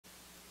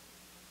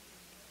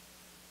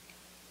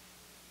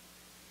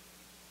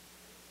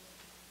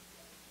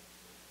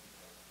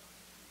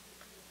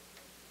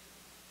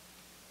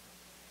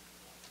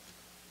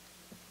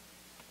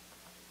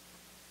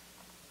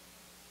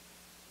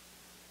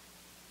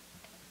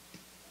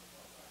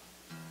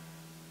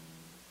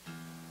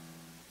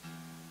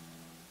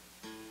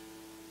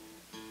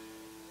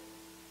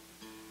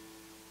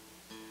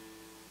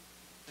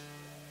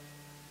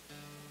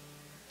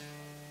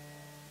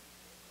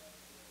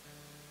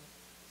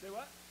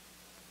what?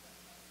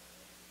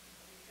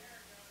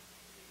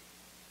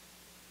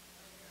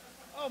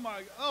 Oh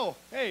my, oh,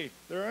 hey,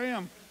 there I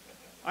am.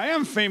 I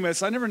am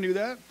famous. I never knew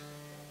that.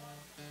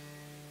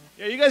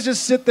 Yeah, you guys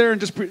just sit there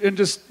and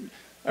just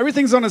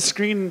everything's on a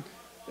screen.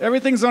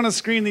 Everything's on a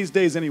screen these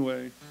days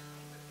anyway.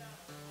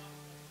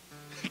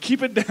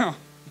 Keep it down.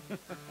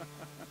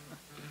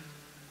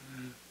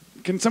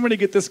 Can somebody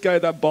get this guy,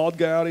 that bald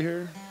guy, out of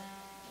here?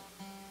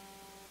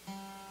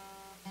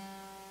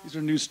 These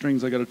are new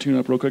strings I got to tune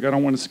up real quick. I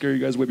don't want to scare you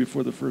guys away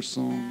before the first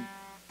song.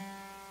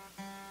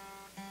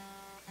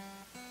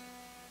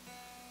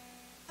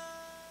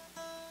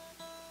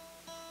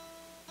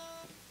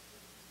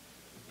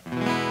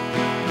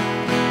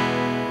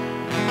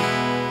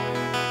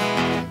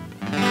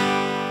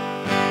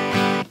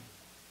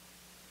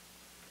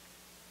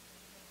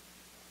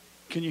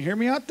 Can you hear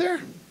me out there?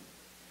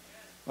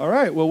 All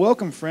right, well,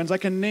 welcome, friends. I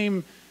can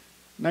name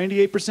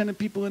 98% of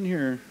people in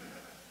here.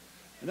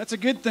 And that's a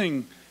good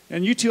thing.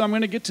 And you two, I'm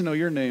going to get to know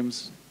your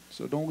names,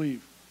 so don't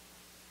leave.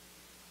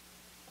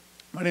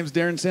 My name's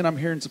Darren Senn. I'm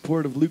here in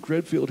support of Luke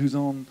Redfield, who's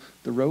on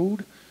the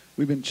road.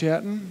 We've been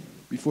chatting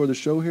before the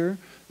show here.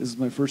 This is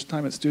my first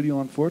time at Studio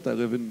on 4th. I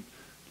live in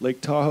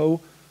Lake Tahoe.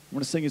 I'm going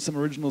to sing you some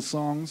original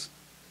songs.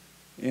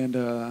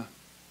 And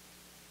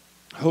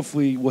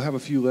hopefully we'll have a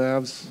few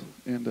laughs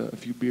and a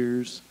few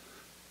beers.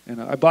 And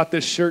I bought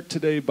this shirt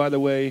today, by the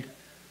way,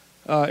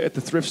 at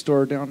the thrift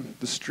store down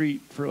the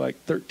street for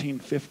like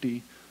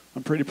 $13.50.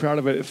 I'm pretty proud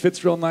of it. It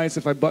fits real nice.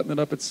 If I button it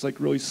up, it's like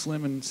really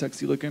slim and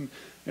sexy looking.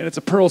 And it's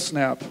a pearl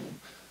snap.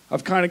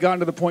 I've kind of gotten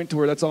to the point to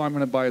where that's all I'm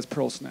going to buy is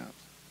pearl snaps.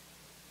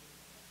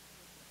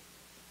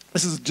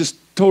 This is just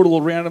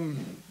total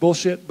random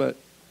bullshit, but...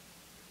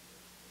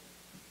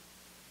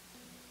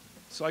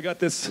 So I got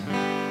this...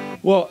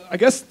 Well, I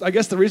guess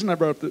the reason I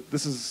brought up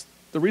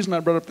the reason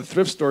I brought up the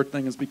thrift store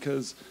thing is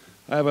because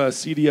I have a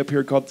CD up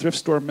here called Thrift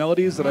Store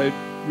Melodies that I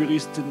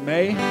released in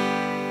May,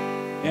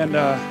 and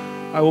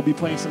I will be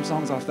playing some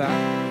songs off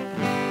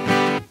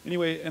that.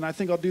 Anyway, and I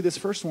think I'll do this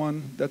first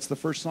one. That's the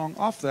first song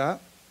off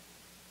that.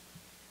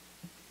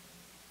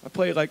 I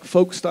play like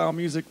folk style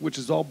music, which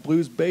is all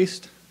blues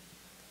based.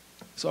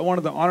 So I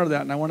wanted to honor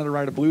that, and I wanted to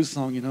write a blues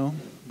song, you know,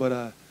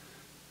 but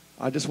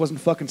I just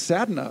wasn't fucking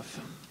sad enough.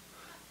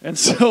 And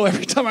so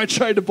every time I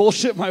tried to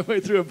bullshit my way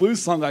through a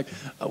blues song, like,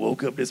 I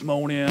woke up this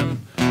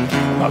morning,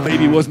 my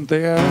baby wasn't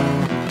there.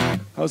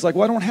 I was like,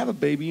 well, I don't have a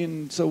baby,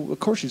 and so of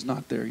course she's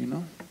not there, you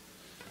know?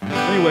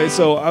 Anyway,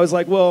 so I was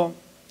like, well,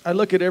 I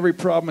look at every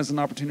problem as an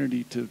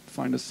opportunity to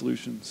find a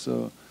solution.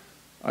 So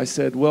I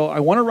said, well, I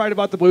want to write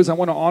about the blues, I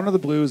want to honor the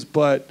blues,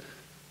 but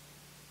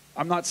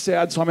I'm not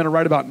sad, so I'm going to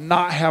write about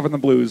not having the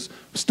blues.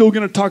 I'm still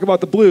going to talk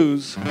about the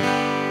blues,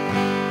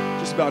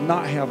 just about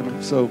not having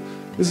them. So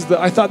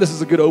I thought this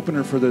is a good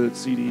opener for the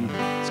CD.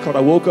 It's called I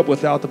Woke Up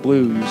Without the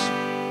Blues.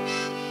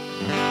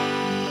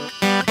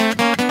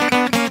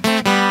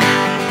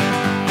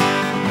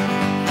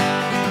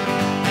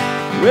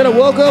 Well, I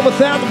woke up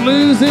without the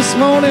blues this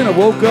morning. I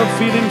woke up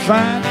feeling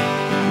fine.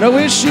 No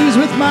issues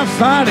with my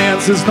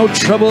finances, no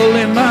trouble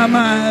in my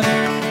mind.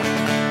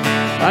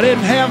 I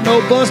didn't have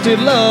no busted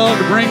love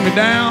to bring me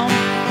down.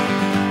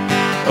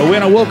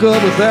 When I woke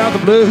up without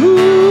the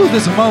blues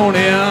this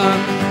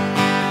morning.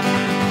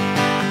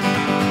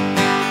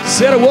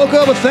 Said I woke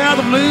up without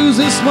the blues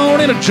this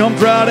morning. I jumped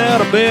right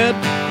out of bed.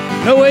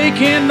 No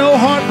aching, no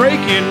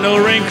heartbreaking,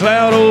 no rain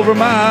cloud over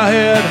my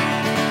head.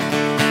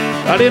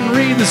 I didn't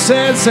read the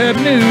sad, sad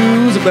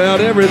news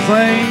about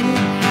everything.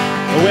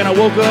 When I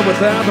woke up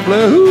without the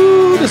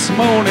blues this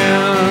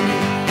morning.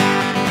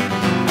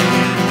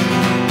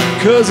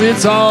 'Cause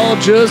it's all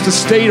just a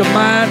state of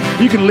mind.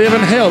 You can live in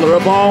hell or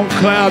up on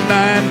cloud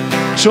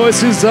nine.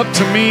 Choice is up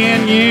to me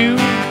and you.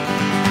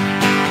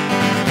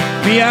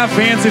 Me, I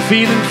fancy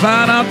feeling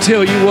fine. I'll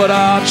tell you what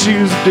I'll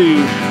choose to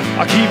do.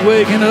 I keep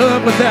waking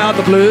up without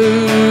the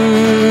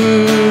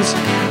blues.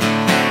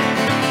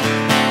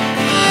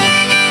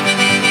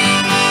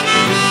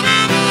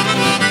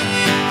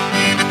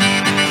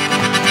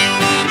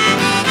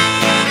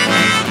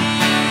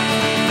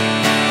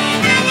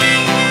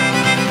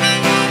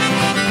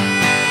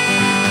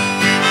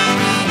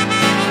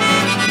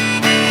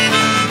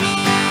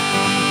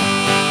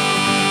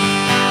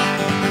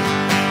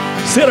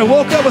 Said I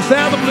woke up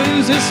without the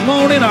blues this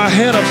morning. I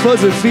had a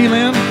fuzzy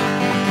feeling.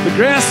 The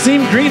grass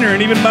seemed greener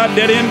and even my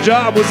dead-end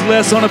job was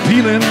less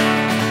unappealing.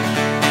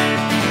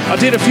 I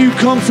did a few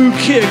kung fu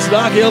kicks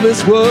like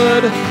Elvis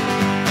would.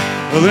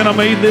 Well, then I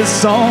made this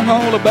song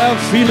all about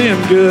feeling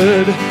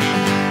good.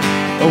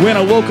 When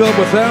I woke up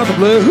without the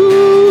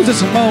blues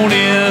this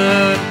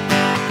morning.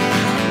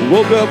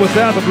 Woke up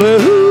without the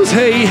blues,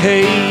 hey,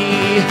 hey.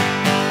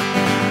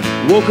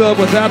 Woke up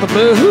without the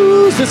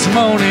blues this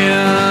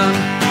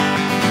morning.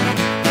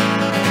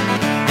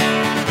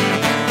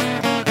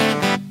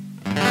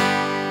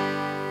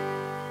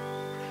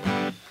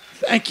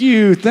 Thank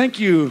you, thank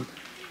you.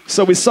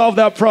 So we solved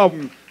that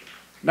problem.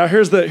 Now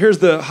here's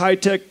the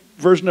high-tech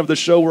version of the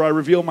show where I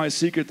reveal my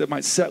secret that my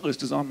set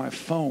list is on my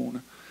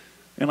phone.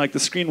 And like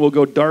the screen will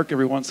go dark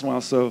every once in a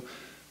while. So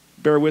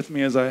bear with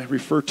me as I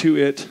refer to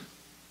it.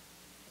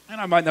 And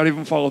I might not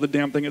even follow the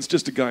damn thing. It's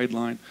just a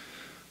guideline.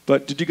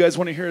 But did you guys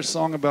want to hear a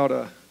song about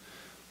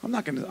I'm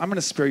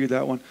gonna spare you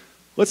that one.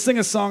 Let's sing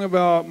a song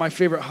about my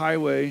favorite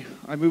highway.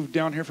 I moved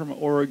down here from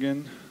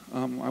Oregon.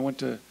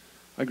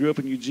 I grew up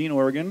in Eugene,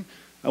 Oregon.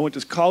 I went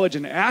to college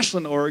in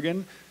Ashland,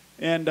 Oregon,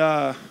 and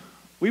I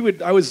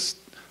was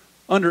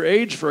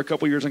underage for a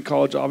couple years in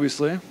college,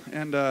 obviously,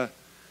 and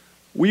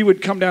we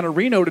would come down to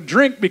Reno to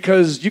drink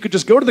because you could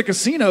just go to the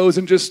casinos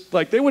and just,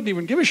 like, they wouldn't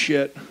even give a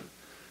shit.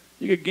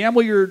 You could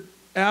gamble your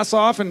ass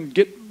off and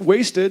get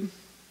wasted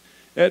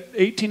at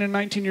 18 and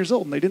 19 years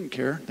old, and they didn't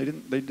care.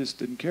 They just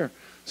didn't care.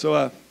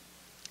 So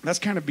that's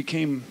kind of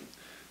became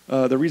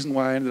the reason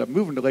why I ended up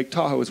moving to Lake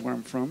Tahoe, is where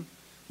I'm from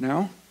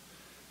now.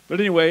 But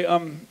anyway,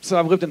 so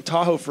I've lived in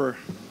Tahoe for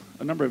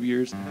a number of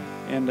years,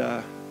 and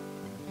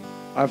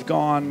I've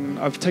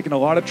taken a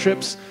lot of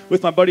trips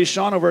with my buddy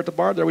Sean over at the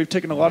bar there. We've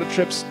taken a lot of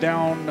trips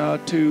down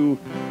to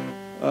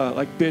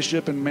like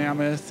Bishop and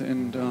Mammoth,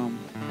 and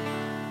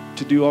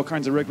to do all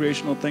kinds of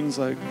recreational things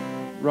like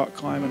rock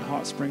climb and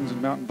hot springs and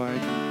mountain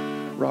bike,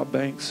 rob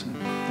banks and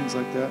things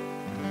like that.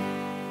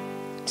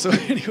 So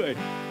anyway,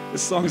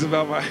 this song's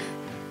about my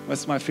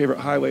favorite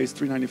highways,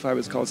 395.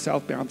 It's called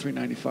Southbound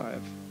 395.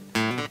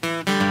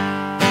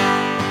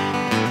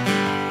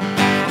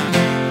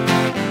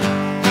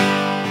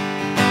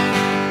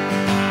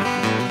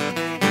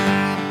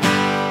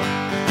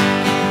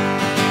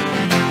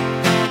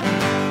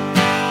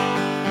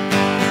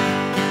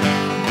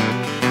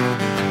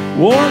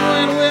 Warm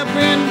wind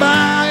whipping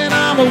by and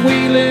I'm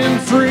a-wheeling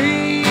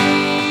free.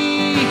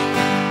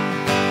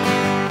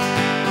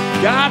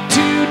 Got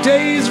 2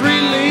 days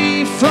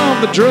relief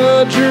from the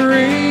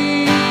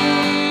drudgery.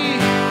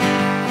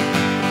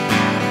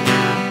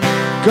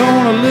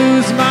 Gonna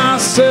lose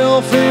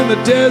myself in the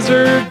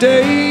desert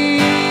day.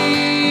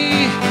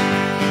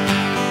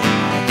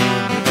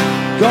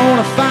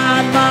 Gonna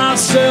find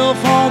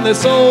myself on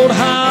this old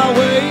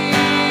highway.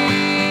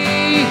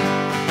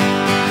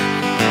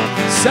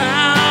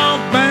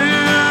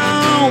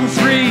 Southbound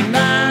 395.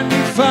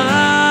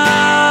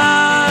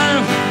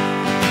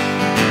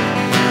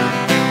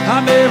 I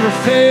never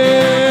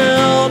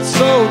felt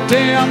so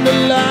damned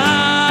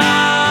alive.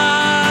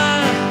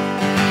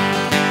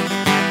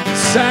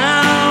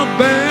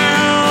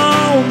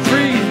 Southbound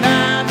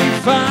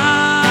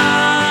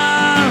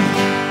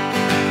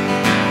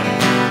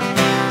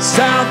 395.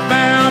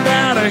 Southbound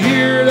out of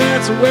here,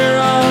 that's where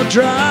I'll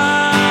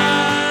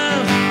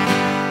drive.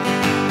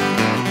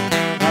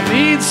 I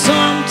need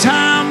some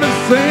time to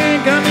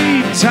think, I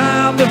need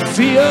time to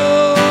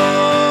feel.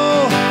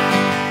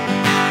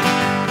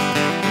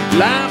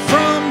 Life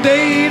from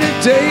day to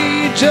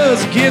day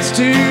just gets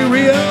too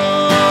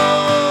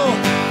real.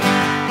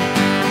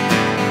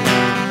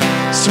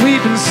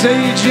 Sweeping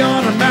sage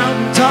yonder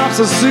mountaintops,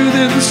 a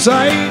soothing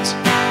sight.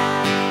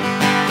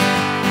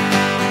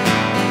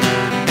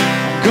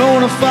 I'm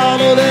gonna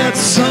follow that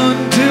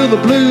sun till the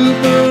blue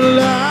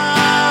moonlight.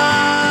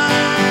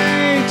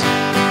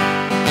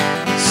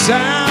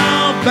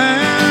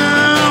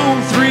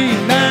 Southbound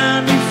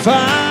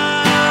 395.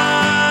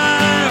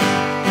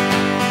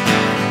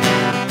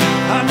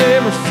 I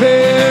never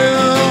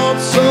felt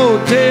so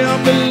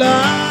damn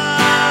alive.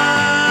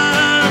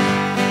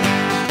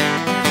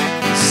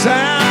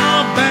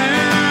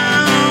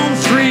 Southbound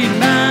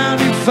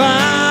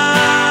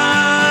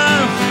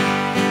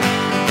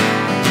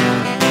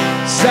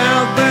 395.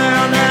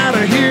 Southbound out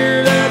of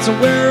here, that's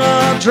where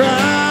I'll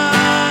drive.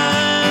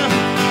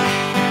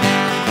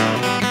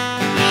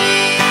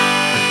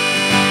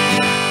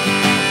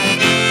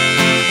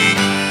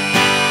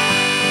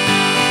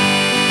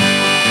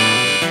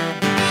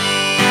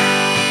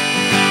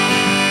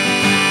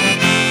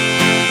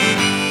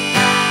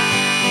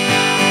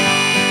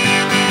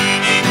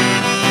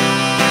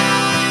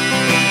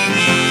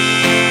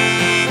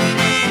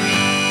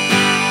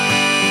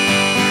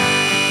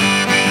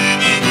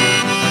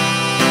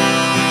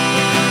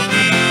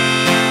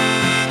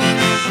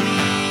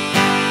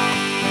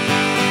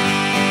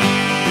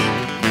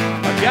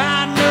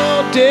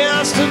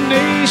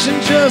 Destination,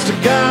 just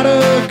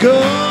gotta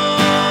go.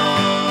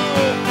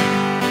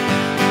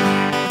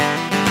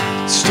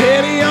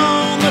 Steady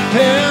on the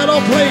pedal,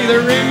 play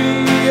the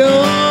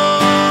radio.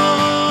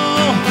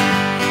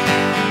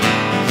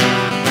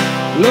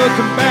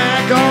 Looking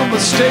back on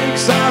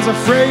mistakes I was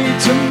afraid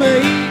to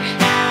make.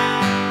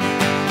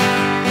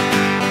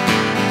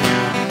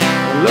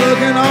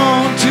 Looking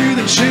on to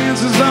the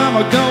chances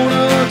I'm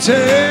gonna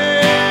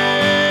take.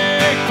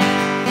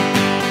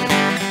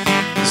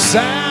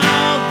 Southbound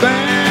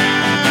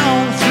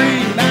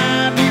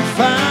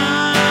 395.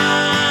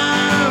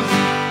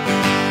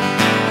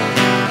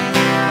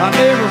 I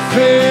never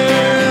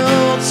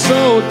felt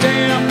so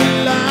damn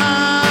alive.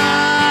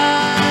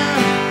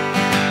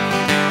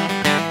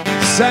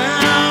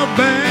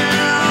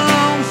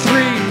 Southbound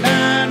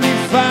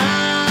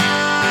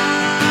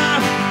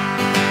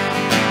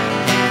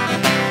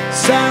 395.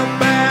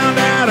 Southbound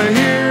out of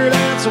here,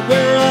 that's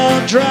where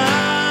I'll drive.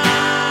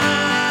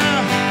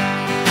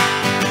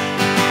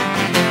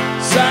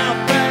 South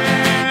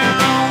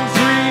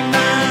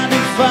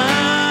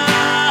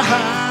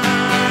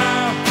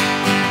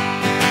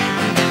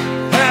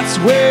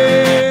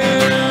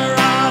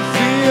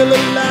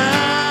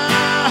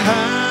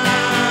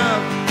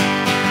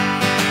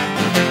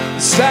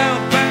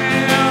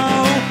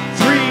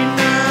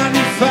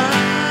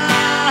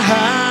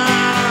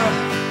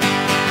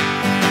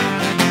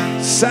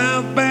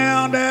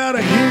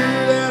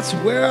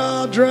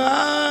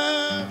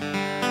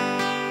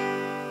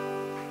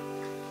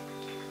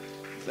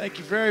Thank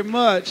you very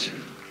much.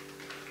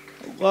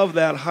 I love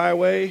that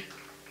highway.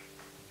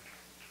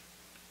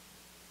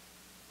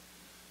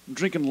 I'm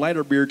drinking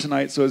lighter beer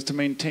tonight so as to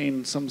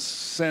maintain some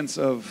sense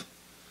of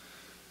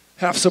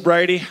half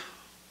sobriety.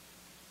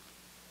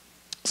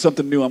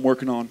 Something new I'm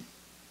working on.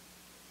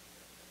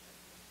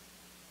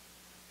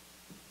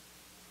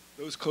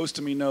 Those close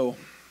to me know.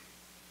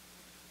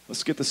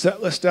 Let's get the set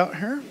list out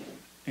here.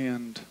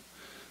 And,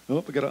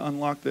 oh, I got to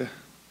unlock the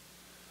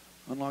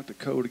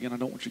code again. I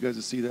don't want you guys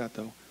to see that,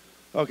 though.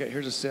 Okay,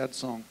 here's a sad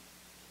song.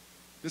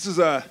 This is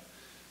I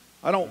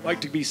don't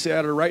like to be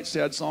sad or write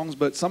sad songs,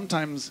 but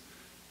sometimes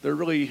they're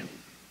really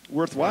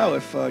worthwhile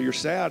if you're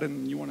sad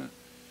and you want to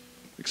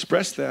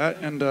express that.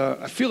 And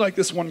I feel like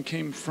this one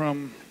came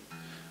from,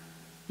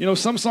 you know,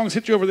 some songs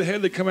hit you over the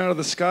head, they come out of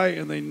the sky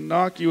and they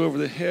knock you over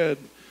the head.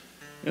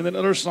 And then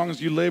other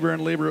songs you labor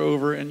and labor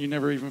over and you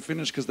never even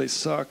finish because they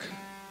suck.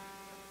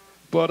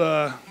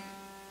 But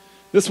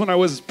this one I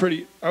was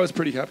pretty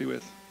happy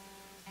with.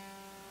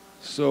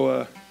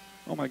 So,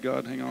 oh my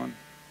God, hang on.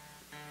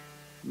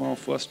 I'm all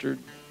flustered.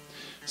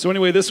 So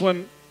anyway, this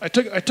one, I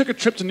took a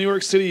trip to New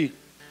York City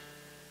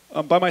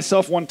by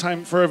myself one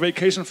time for a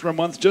vacation for a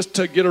month just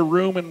to get a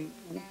room and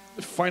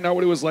find out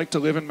what it was like to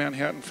live in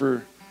Manhattan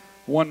for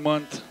 1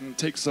 month and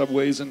take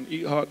subways and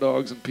eat hot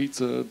dogs and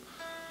pizza.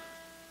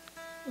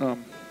 I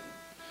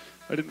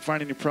didn't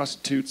find any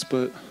prostitutes,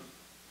 but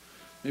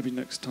maybe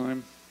next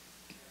time.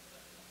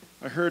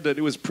 I heard that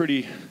it was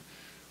pretty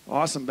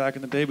awesome back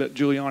in the day, but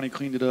Giuliani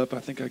cleaned it up. I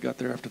think I got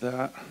there after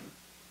that.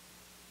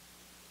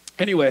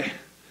 Anyway,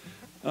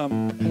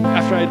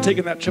 after I had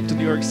taken that trip to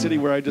New York City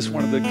where I just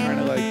wanted to kind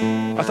of like,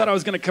 I thought I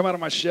was going to come out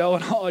of my shell,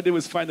 and all I did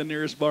was find the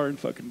nearest bar and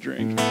fucking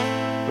drink.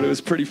 But it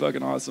was pretty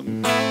fucking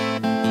awesome.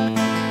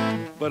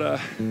 But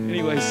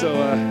anyway,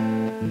 so,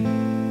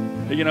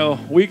 you know,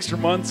 weeks or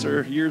months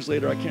or years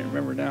later, I can't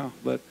remember now,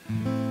 but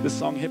this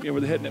song hit me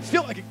over the head, and it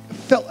felt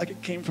like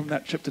it came from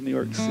that trip to New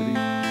York City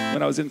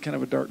when I was in kind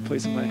of a dark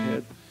place in my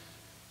head.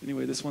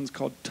 Anyway, this one's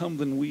called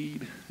Tumbling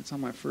Weed. It's on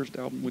my first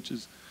album, which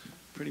is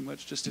pretty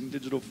much just in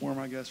digital form,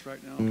 I guess, right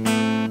now.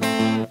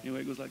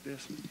 Anyway, it goes like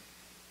this.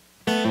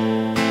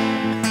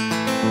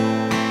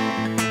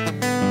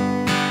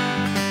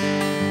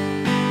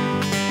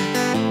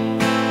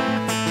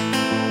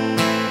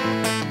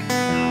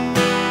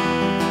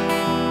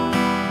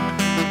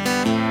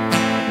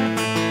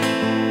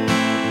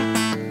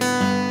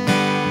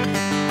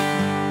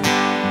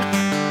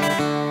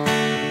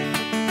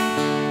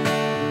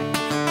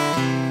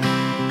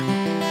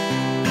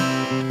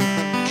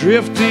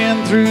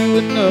 Drifting through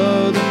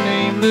another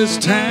nameless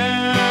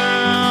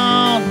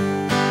town,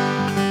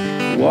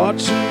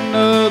 watching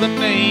another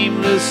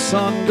nameless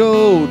sun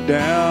go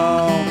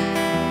down.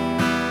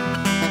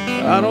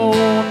 I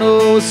don't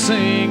know a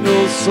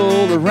single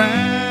soul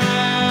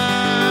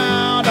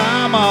around,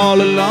 I'm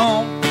all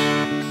alone.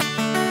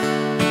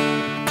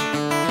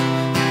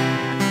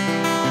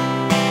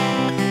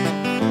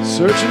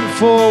 Searching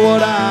for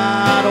what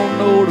I don't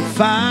know to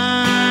find.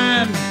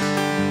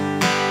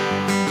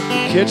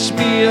 Catch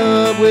me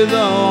up with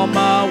all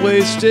my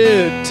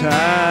wasted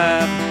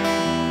time.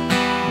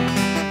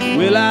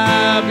 Will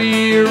I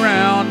be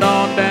around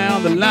on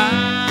down the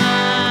line?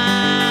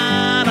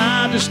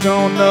 I just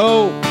don't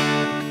know.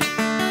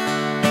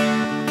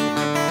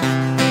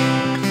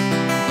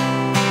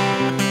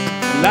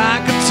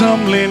 Like a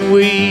tumbling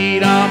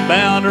weed, I'm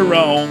bound to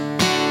roam.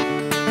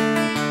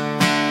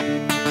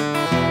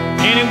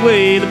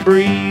 Anyway, the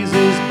breeze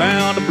is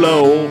bound to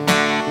blow.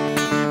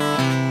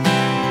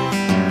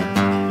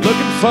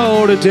 Looking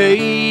for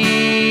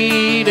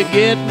today to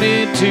get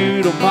me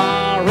to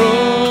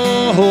tomorrow.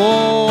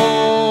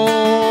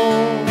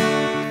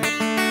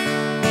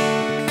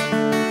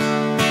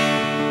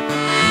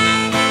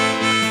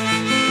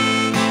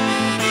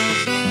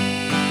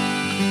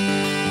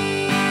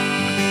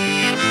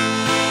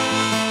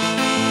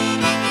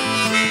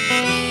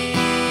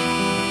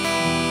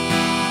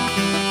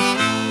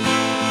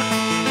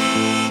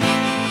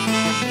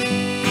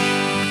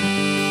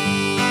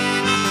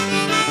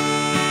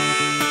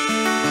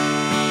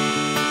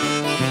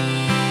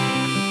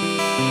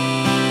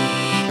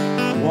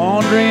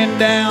 Wandering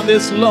down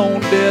this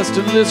lone,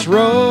 destineless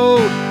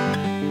road,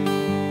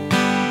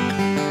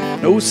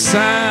 no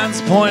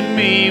signs point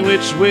me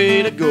which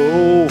way to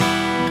go.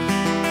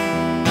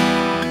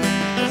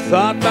 I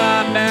thought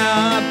by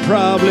now I'd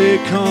probably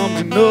come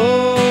to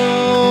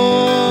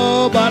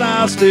know, but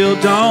I still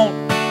don't.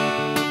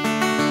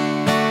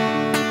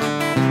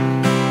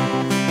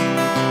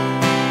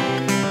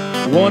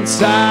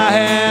 Once I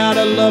had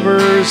a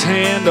lover's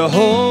hand to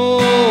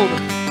hold.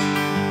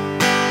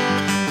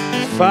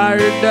 Fire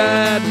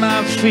died,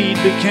 my feet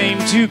became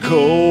too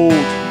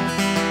cold.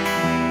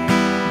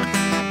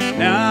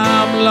 Now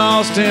I'm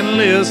lost and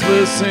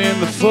listless in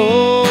the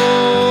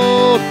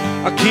fold.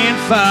 I can't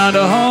find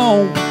a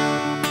home.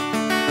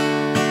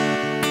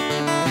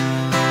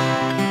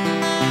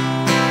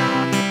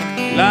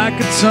 Like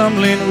a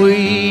tumbling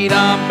weed,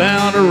 I'm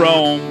bound to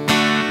roam.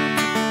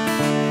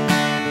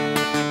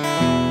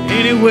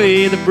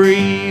 Anyway, the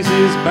breeze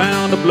is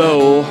bound to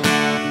blow.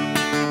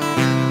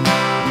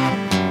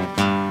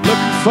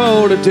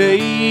 for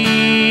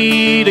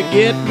today to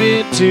get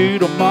me to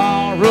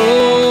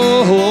tomorrow.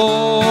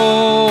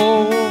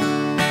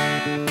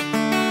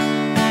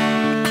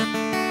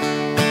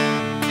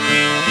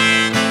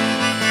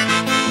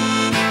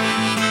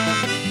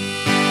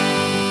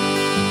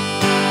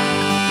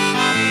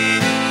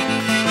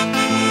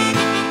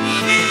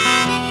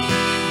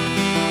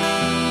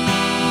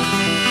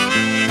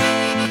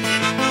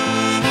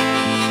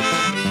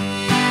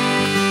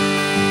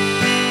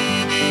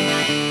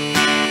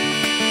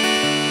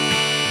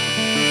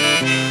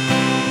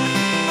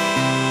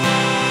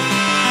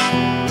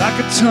 Like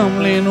a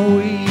tumbling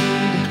weed,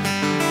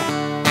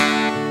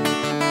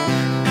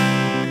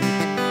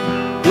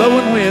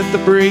 blowing with the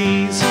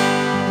breeze.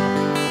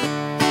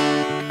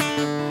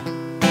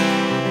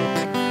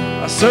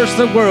 I search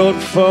the world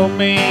for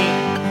me.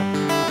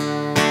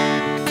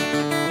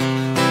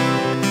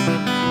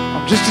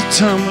 I'm just a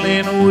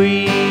tumbling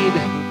weed,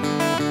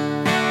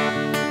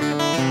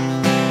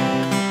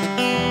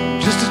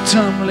 just a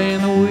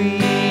tumbling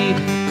weed.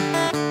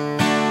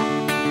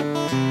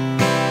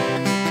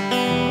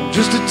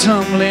 Just a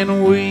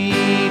tumbling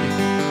weed.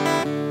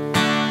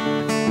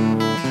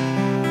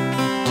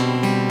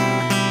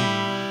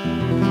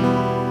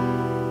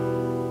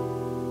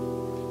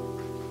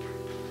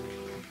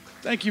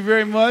 Thank you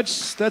very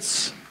much.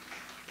 That's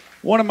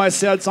one of my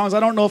sad songs. I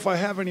don't know if I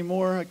have any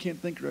more. I can't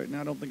think right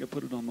now. I don't think I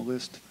put it on the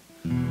list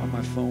on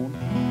my phone.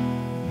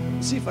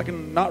 Let's see if I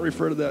can not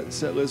refer to that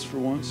set list for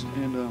once,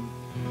 and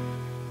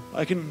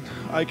I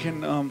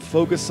can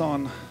focus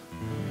on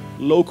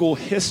local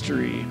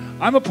history.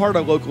 I'm a part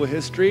of local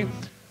history.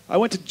 I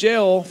went to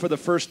jail for the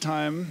first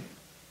time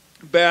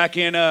back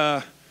in,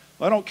 I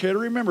don't care to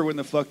remember when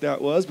the fuck that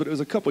was, but it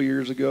was a couple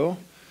years ago.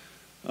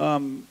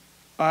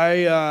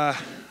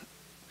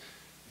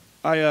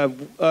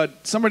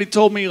 Somebody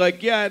told me,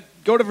 like, yeah,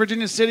 go to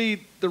Virginia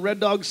City, the Red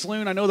Dog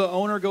Saloon. I know the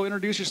owner. Go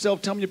introduce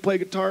yourself. Tell him you play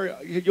guitar.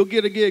 You'll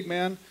get a gig,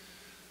 man.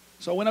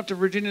 So I went up to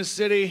Virginia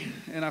City,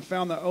 and I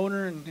found the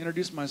owner and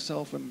introduced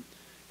myself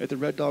at the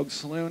Red Dog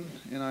Saloon,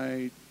 and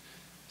I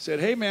said,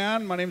 hey,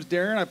 man, my name's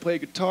Darren. I play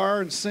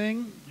guitar and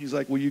sing. He's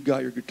like, well, you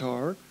got your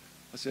guitar?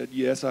 I said,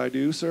 yes, I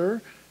do, sir.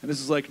 And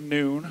this is like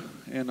noon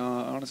and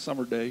on a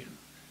summer day.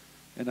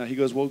 And he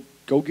goes, well,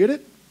 go get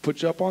it.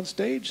 Put you up on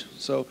stage.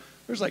 So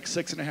there's like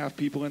 6.5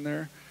 people in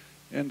there.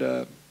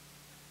 And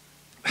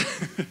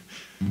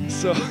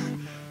so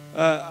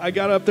I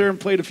got up there and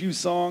played a few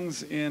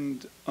songs,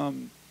 and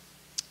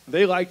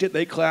they liked it.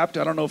 They clapped.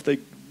 I don't know if they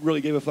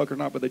really gave a fuck or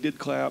not, but they did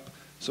clap.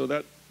 So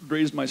that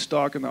raised my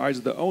stock in the eyes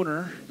of the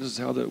owner. This is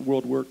how the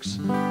world works.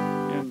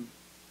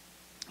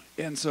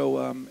 And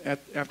so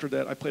after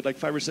that, I played like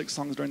 5 or 6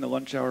 songs during the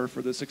lunch hour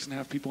for the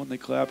 6.5 people, and they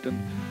clapped. And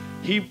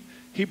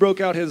he broke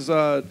out his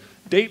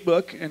date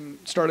book and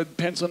started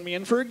penciling me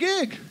in for a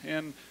gig.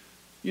 And,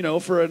 you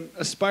know, for an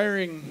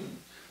aspiring,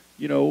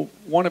 you know,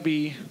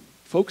 wannabe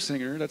folk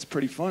singer, that's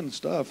pretty fun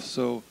stuff.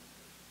 So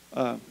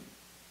I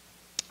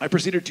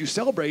proceeded to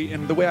celebrate,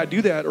 and the way I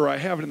do that, or I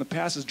have it in the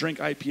past, is drink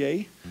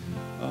IPA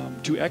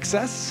to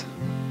excess,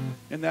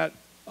 and that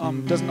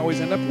doesn't always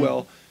end up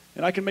well.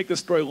 And I can make this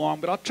story long,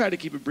 but I'll try to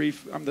keep it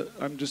brief.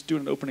 I'm just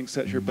doing an opening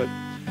set here. But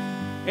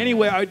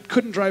anyway, I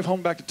couldn't drive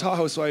home back to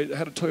Tahoe, so I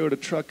had a Toyota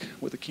truck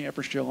with a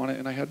camper shell on it,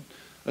 and I had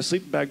a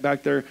sleeping bag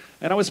back there.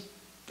 And I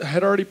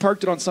had already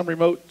parked it on some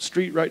remote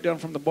street right down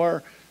from the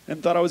bar,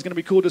 and thought I was going to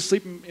be cool just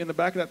sleeping in the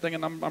back of that thing.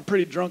 And I'm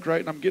pretty drunk, right?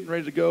 And I'm getting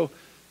ready to go,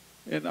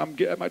 and I'm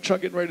at my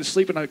truck getting ready to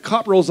sleep, and a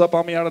cop rolls up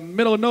on me out of the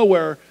middle of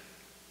nowhere,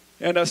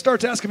 and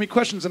starts asking me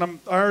questions. And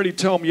I already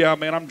tell him, yeah,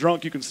 man, I'm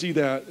drunk. You can see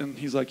that. And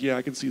he's like, yeah,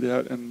 I can see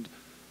that. And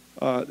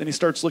then he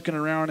starts looking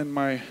around in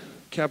my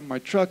cab of my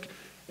truck.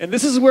 And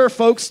this is where,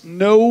 folks,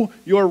 know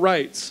your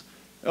rights.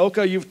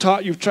 Elka, you've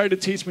tried to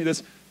teach me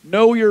this.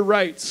 Know your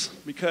rights,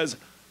 because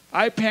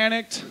I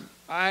panicked.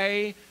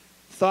 I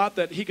thought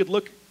that he could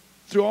look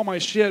through all my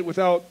shit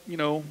without, you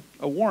know,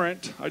 a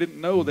warrant. I didn't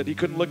know that he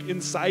couldn't look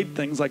inside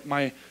things like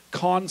my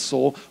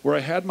console where I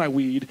had my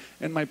weed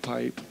and my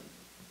pipe.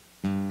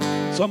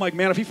 So I'm like,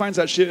 man, if he finds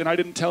that shit and I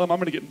didn't tell him, I'm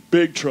going to get in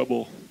big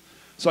trouble.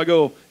 So I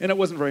go, and it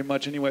wasn't very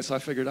much anyway, so I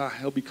figured,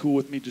 he'll be cool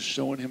with me just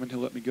showing him and he'll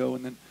let me go.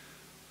 And then,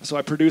 so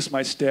I produced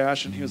my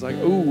stash, and he was like,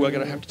 ooh, I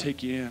have to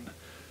take you in.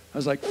 I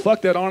was like,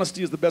 fuck that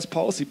honesty is the best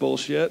policy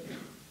bullshit.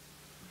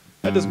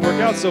 That doesn't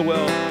work out so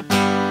well.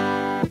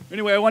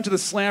 Anyway, I went to the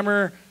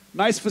Slammer,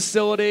 nice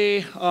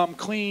facility,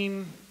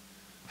 clean,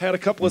 had a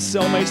couple of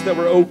cellmates that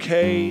were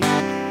okay.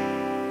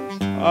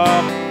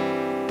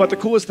 But the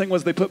coolest thing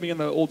was they put me in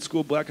the old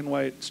school black and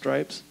white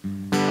stripes.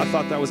 I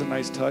thought that was a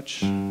nice touch.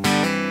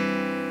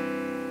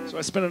 So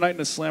I spent a night in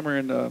the Slammer,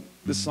 and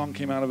this song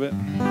came out of it.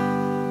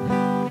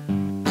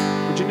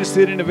 Virginia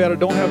City, Nevada,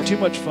 don't have too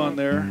much fun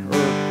there, or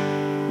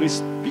at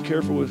least be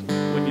careful with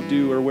when you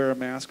do, or wear a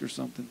mask or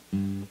something.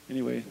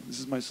 Anyway, this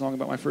is my song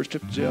about my first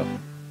trip to jail.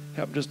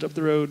 Happened just up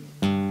the road.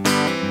 Let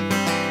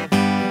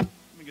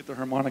me get the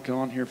harmonica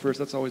on here first.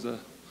 That's always a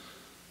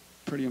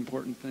pretty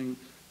important thing.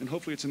 And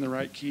hopefully it's in the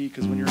right key,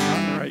 because when you're not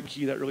in the right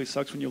key, that really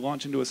sucks when you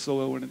launch into a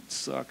solo and it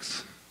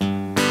sucks.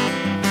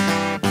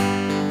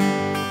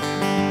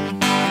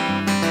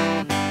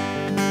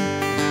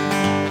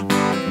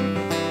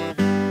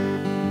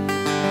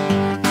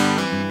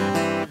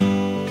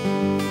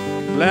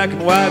 Black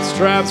and white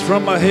stripes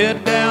from my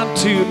head down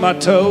to my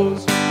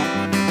toes.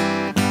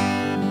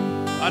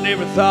 I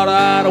never thought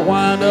I'd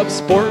wind up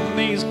sporting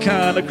these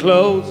kind of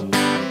clothes.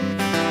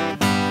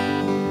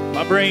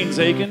 My brain's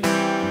aching,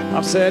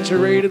 I'm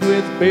saturated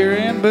with beer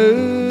and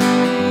booze.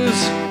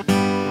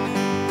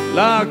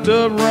 Locked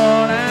up,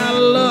 run out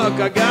of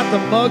luck, I got the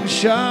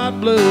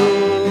mugshot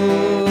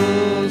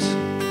blues.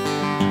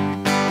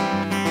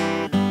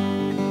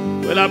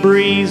 Well, I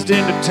breezed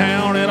into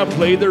town and I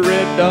played the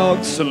Red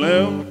Dog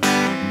Saloon.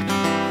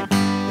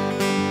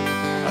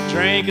 I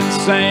drank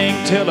and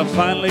sang till I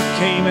finally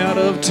came out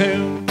of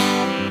tune.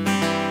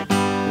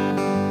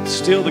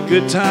 Still the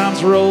good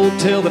times rolled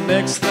till the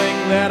next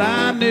thing that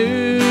I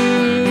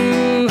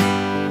knew.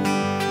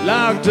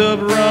 Locked up,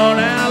 run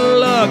out of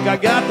luck, I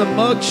got the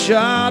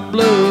mugshot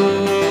blues.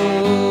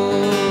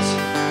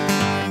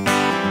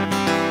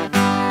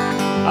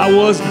 I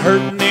wasn't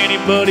hurting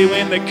anybody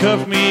when they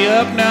cuffed me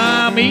up.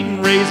 Now I'm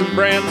eating Raisin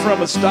Bran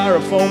from a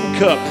styrofoam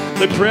cup.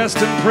 They pressed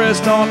and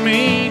pressed on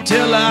me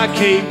till I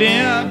caved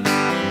in.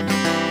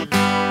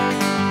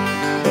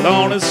 But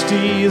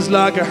honesty is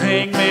like a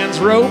hangman's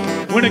rope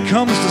when it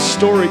comes to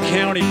Story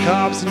County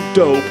cops and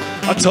dope.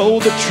 I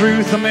told the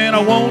truth, man, I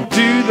won't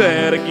do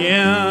that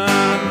again.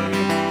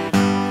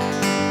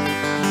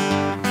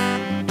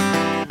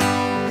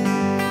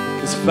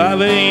 It's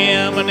 5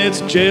 a.m. and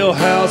it's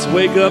jailhouse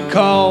wake-up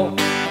call.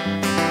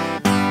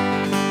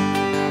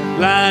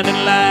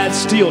 Blinding lights,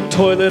 steel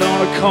toilet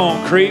on a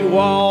concrete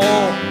wall.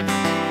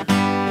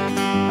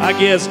 I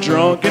guess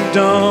drunk and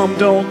dumb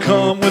don't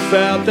come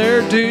without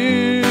their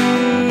dues.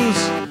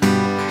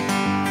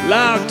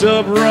 Locked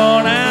up,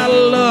 run out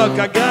of luck,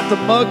 I got the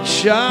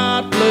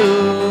mugshot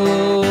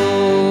blues.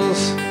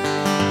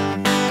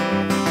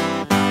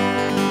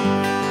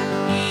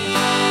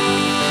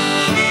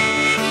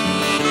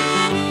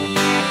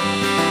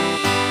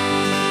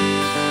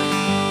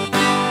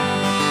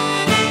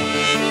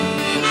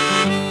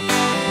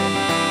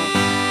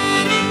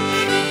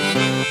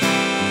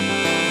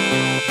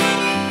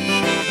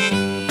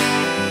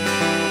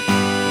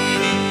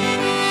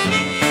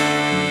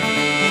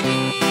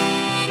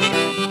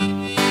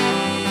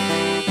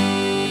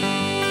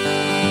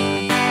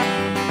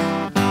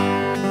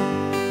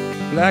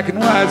 Black and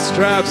white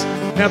stripes,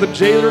 now the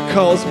jailer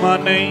calls my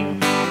name.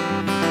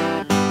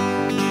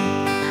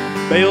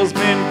 Bail's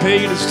been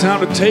paid, it's time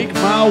to take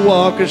my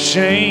walk of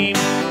shame.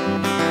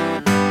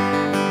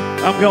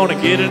 I'm gonna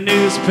get a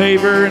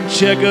newspaper and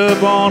check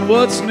up on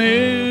what's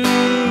new.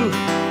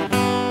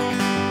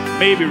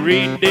 Maybe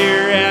read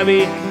Dear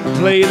Abby and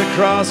play the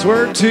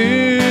crossword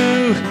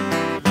too.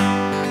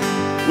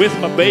 With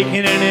my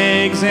bacon and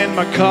eggs and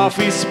my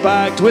coffee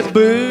spiked with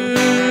booze.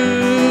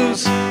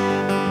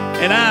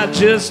 And I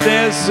just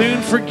as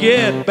soon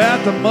forget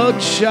about the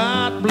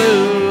mugshot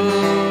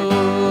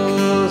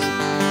blues.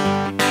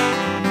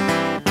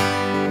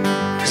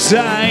 'Cause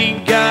I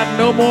ain't got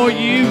no more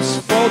use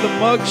for the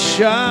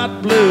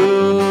mugshot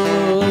blues.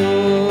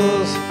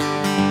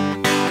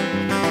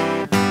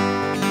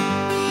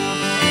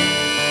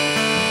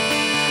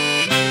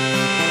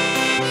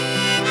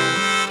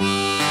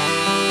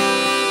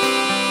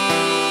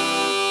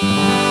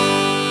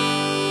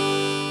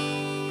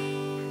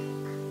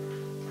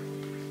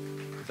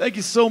 Thank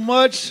you so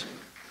much.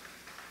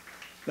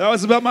 That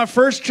was about my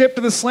first trip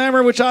to the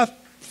Slammer, which I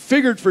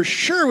figured for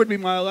sure would be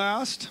my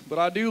last, but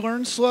I do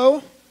learn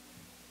slow.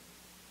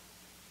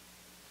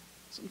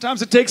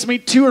 Sometimes it takes me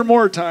 2 or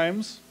more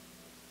times.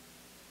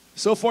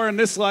 So far in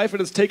this life, it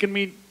has taken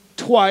me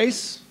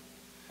twice,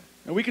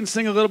 and we can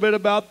sing a little bit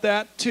about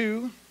that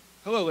too.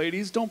 Hello,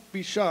 ladies. Don't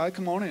be shy.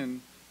 Come on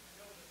in.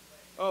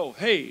 Oh,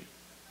 hey.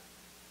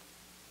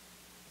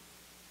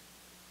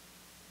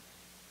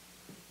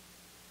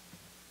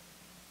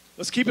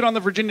 Let's keep it on the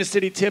Virginia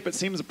City tip. It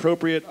seems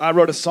appropriate. I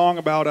wrote a song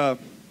about, oh,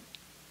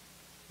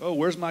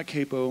 where's my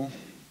capo?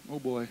 Oh,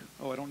 boy.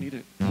 Oh, I don't need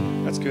it.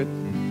 That's good.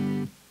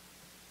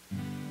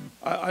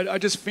 I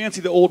just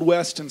fancy the Old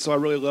West, and so I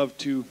really love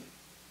to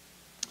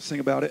sing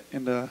about it.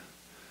 And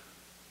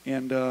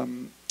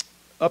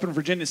up in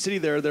Virginia City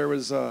there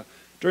was,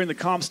 during the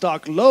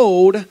Comstock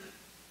Lode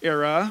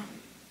era,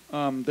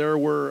 there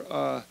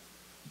were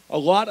a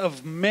lot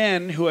of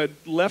men who had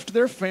left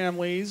their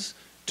families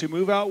to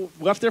move out,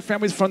 left their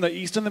families from the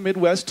East and the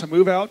Midwest to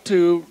move out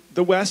to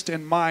the West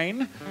and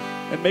mine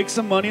and make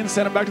some money and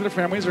send them back to their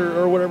families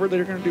or whatever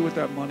they're going to do with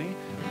that money.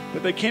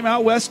 But they came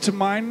out west to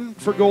mine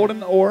for gold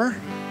and ore,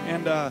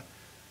 and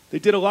they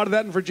did a lot of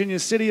that in Virginia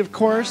City, of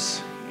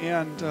course.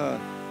 And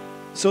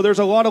so there's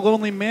a lot of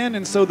lonely men,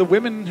 and so the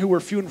women who were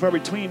few and far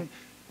between,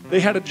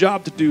 they had a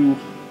job to do,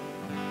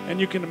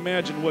 and you can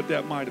imagine what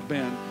that might have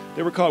been.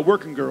 They were called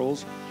working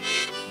girls,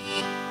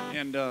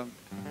 and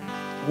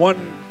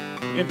one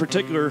in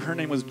particular, her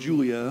name was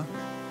Julia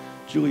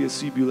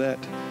C.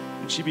 Bulette,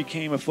 and she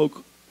became a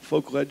folk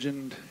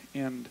legend,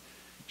 and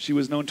she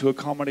was known to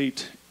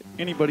accommodate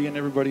anybody and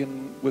everybody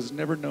and was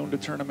never known to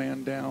turn a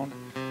man down,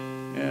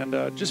 and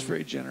just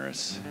very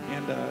generous.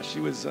 And she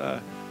was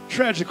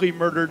tragically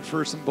murdered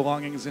for some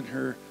belongings in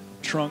her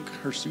trunk,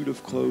 her suit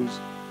of clothes,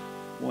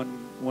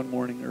 one one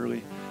morning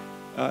early.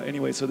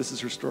 Anyway, so this is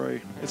her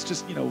story. It's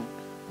just, you know,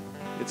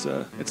 it's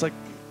like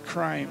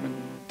crime and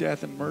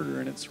death and murder,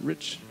 and it's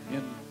rich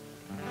in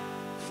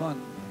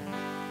fun.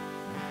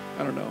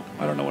 I don't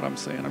know what I'm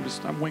saying.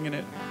 I'm winging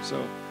it.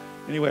 So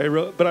anyway,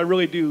 but I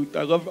really do.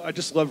 I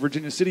just love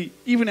Virginia City.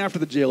 Even after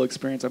the jail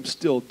experience, I'm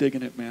still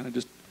digging it, man.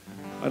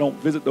 I don't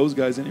visit those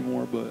guys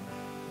anymore. But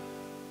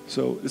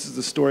so this is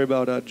the story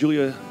about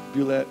Julia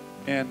Bulette,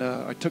 and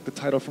I took the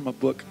title from a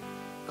book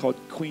called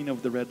Queen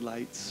of the Red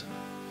Lights.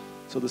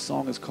 So the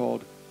song is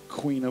called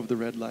Queen of the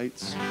Red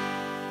Lights.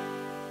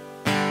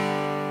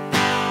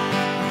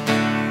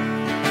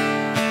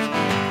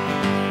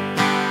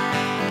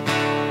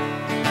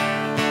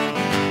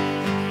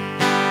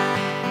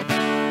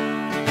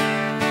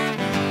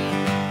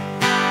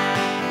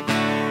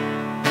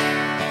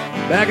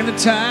 Back in the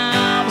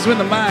times when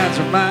the mines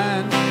were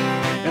mined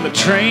and the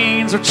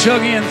trains are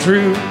chugging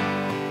through,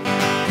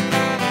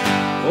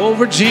 old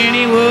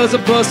Virginia was a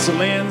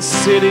bustling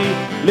city,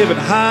 living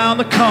high on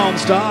the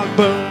Comstock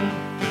boom.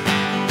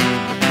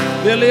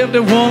 There lived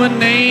a woman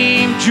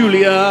named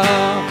Julia.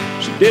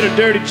 She did a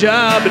dirty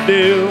job to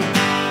do.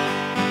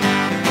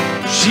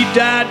 She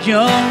died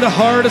young, the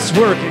hardest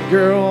working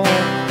girl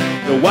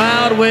the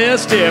Wild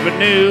West ever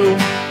knew.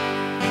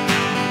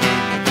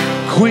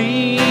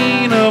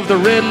 Queen of the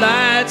red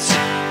lights,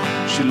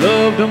 she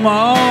loved them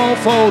all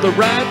for the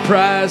right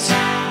price.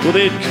 Well,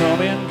 they'd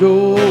come and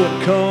go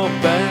and come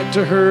back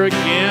to her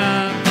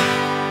again.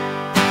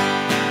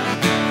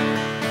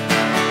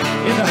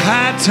 In the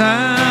high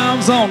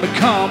times on the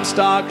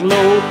Comstock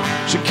lode,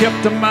 she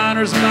kept the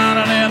miners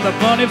mining and the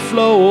money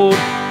flowed.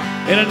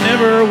 And it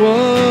never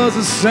was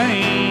the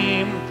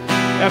same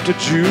after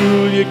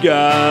Julia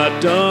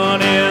got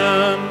done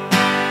in.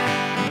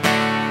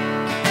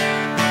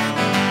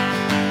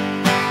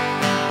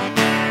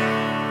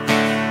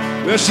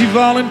 Well, she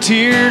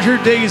volunteered her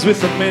days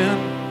with the men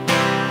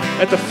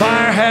at the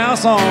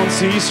firehouse on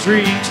C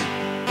Street,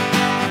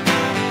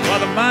 while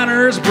the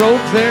miners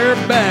broke their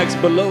backs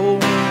below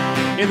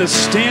in the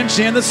stench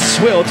and the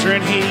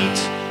sweltering heat.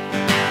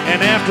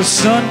 And after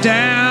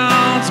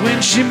sundowns,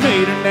 when she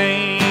made her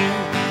name,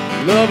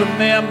 loving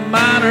them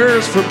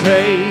miners for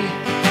pay,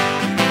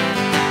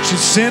 she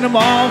sent them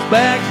off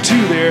back to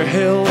their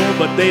hell,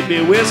 but they'd be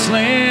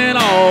whistling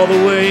all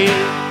the way.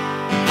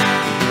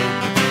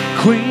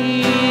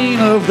 Queen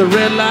of the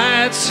red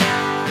lights,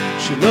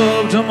 she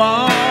loved them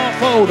all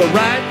for the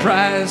right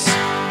price.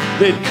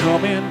 They'd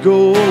come and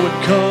go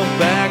and come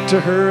back to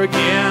her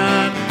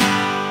again.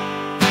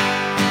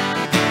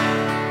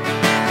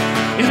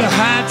 In the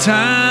high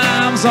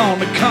times on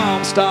the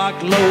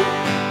Comstock lode,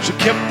 she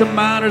kept the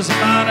miners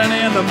mining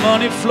and the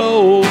money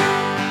flowed.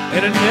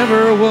 And it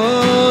never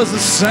was the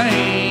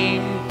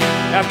same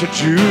after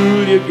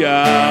Julia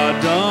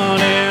got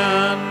done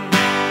in.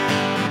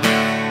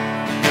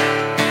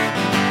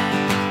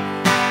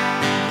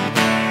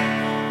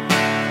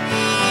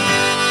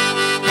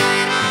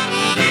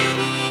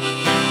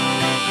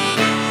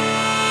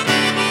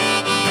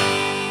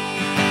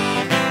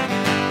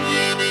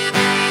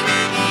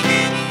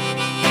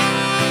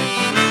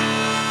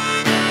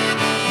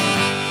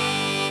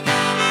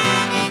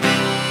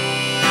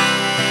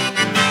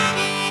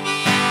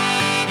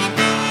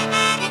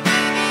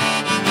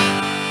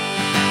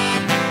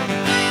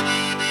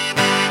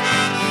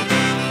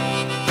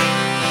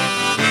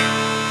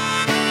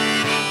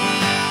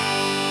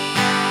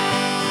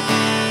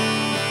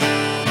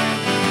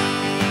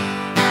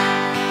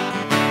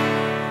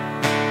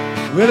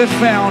 Well, they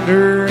found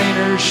her in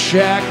her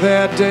shack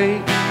that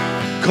day,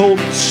 cold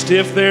and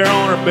stiff there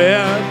on her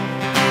bed.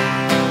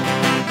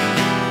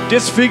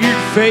 Disfigured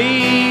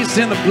face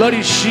and the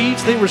bloody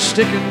sheets, they were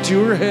sticking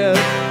to her head.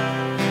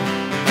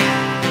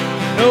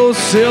 No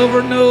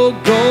silver, no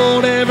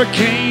gold ever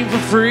came for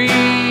free.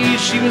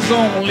 She was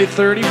only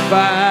 35,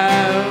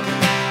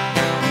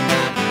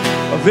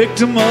 a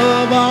victim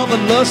of all the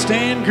lust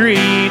and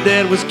greed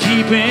that was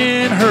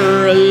keeping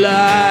her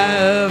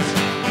alive.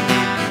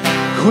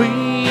 Queen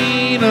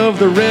of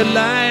the red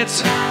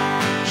lights,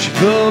 she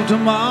loved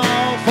them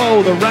all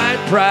for the right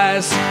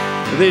price.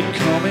 They'd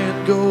come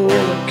and go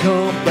and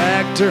come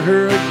back to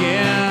her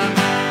again.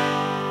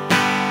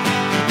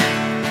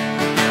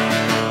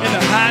 In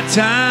the high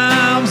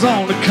times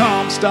on the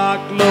Comstock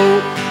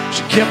lode,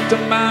 she kept the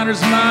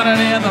miners mining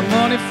and the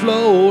money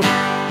flowed.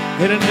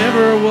 And it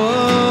never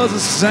was the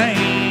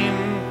same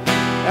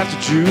after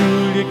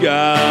Julia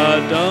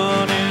got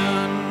done in.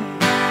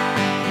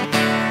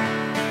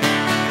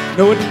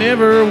 No, it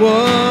never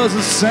was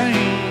the same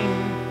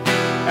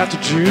after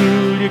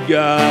Julia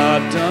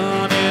got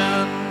done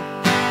in.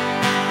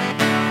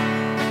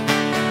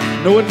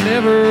 No, it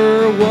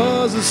never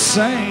was the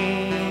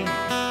same.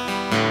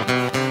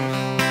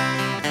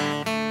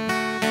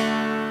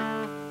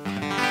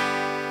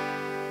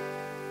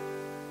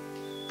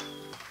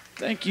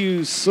 Thank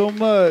you so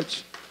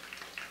much.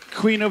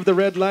 Queen of the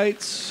Red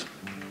Lights,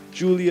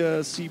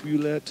 Julia C.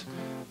 Bulette.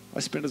 I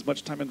spend as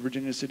much time in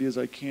Virginia City as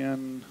I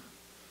can.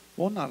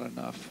 Well, not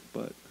enough,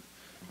 but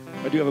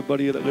I do have a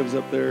buddy that lives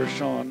up there,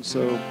 Sean,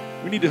 so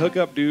we need to hook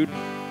up, dude.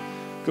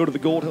 Go to the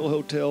Gold Hill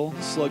Hotel,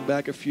 slug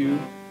back a few,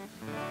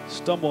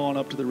 stumble on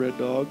up to the Red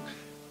Dog.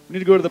 We need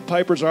to go to the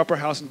Piper's Opera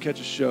House and catch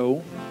a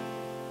show.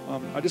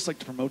 I just like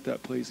to promote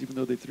that place, even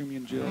though they threw me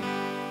in jail.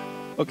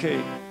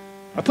 Okay,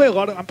 I'm playing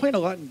a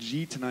lot in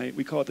G tonight.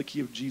 We call it the key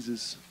of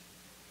Jesus.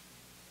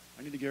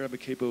 I need to grab a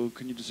capo.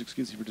 Can you just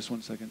excuse me for just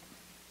 1 second?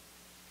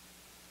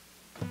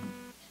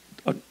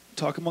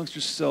 Talk amongst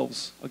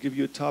yourselves. I'll give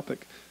you a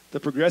topic. The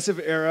progressive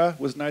era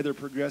was neither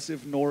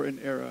progressive nor an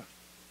era.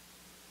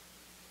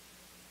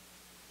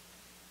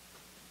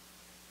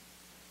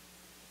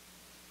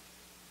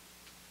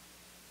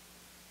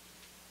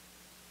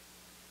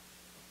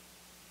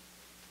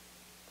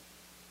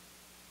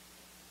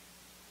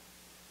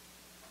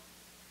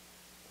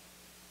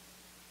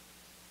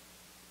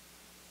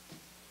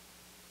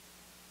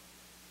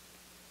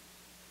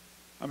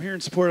 I'm here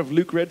in support of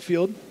Luke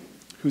Redfield,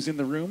 who's in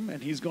the room,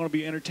 and he's going to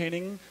be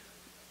entertaining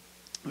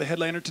the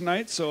headliner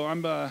tonight. So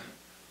I'm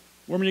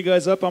warming you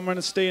guys up. I'm going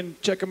to stay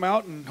and check him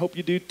out, and hope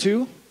you do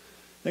too.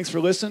 Thanks for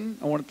listening.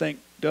 I want to thank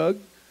Doug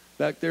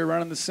back there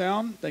running the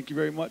sound. Thank you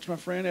very much, my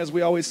friend. As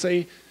we always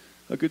say,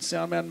 a good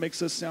sound man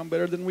makes us sound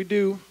better than we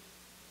do.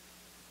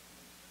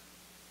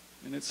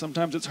 And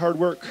sometimes it's hard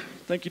work.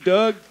 Thank you,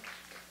 Doug.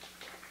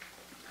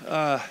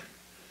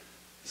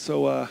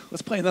 So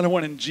let's play another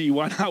one in G.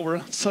 Why not? We're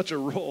on such a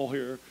roll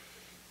here.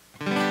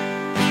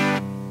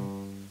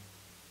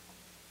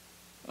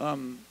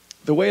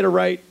 The way to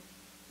write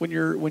when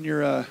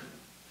you're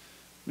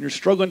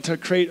struggling to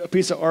create a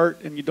piece of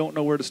art and you don't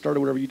know where to start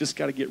or whatever, you just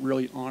got to get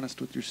really honest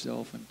with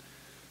yourself.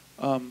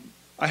 And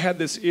I had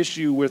this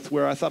issue with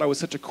where I thought I was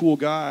such a cool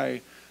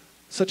guy,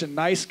 such a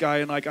nice guy,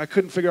 and like I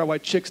couldn't figure out why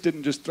chicks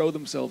didn't just throw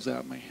themselves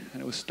at me,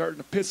 and it was starting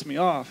to piss me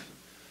off.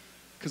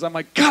 Because I'm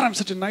like, God, I'm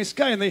such a nice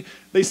guy. And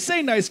they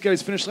say nice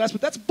guys finish last, but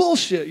that's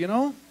bullshit, you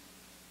know?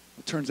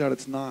 It turns out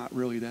it's not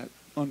really that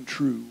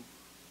untrue.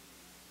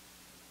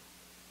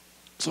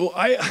 So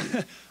I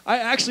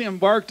actually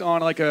embarked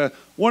on like a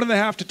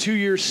 1.5 to 2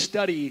 year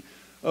study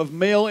of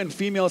male and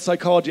female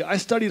psychology. I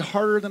studied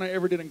harder than I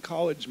ever did in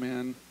college,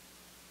 man,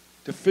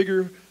 to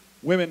figure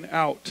women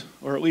out,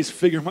 or at least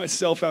figure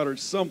myself out or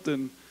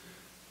something.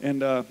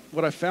 And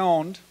what I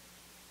found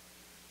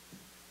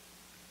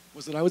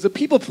was that I was a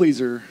people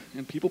pleaser,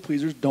 and people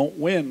pleasers don't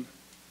win.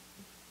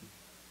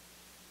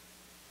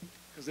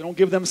 Because they don't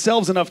give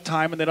themselves enough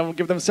time, and they don't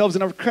give themselves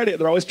enough credit.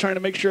 They're always trying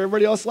to make sure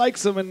everybody else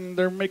likes them, and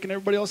they're making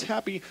everybody else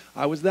happy.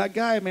 I was that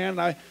guy, man.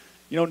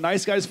 And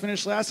nice guys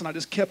finish last, and I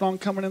just kept on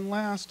coming in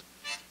last.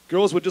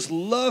 Girls would just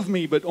love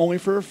me, but only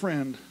for a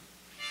friend.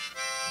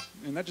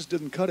 And that just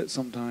didn't cut it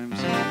sometimes.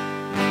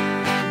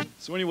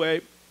 So anyway,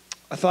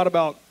 I thought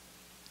about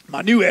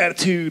my new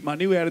attitude,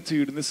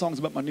 and this song's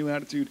about my new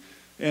attitude.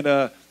 And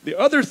the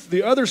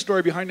other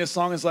story behind this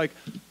song is like,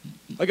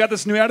 I got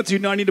this new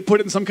attitude, now I need to put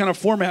it in some kind of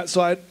format.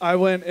 So I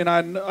went, and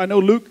I know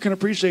Luke can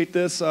appreciate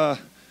this. I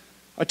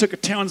took a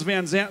Townes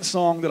Van Zandt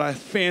song that I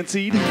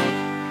fancied.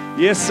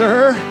 Yes,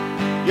 sir.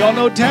 Y'all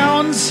know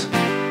Townes?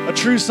 A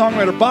true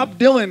songwriter. Bob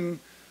Dylan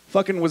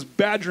fucking was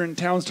badgering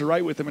Townes to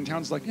write with him, and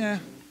Townes was like, yeah,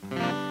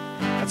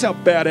 that's how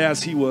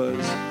badass he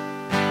was.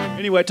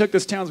 Anyway, I took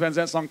this Townes Van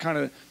Zandt song, kind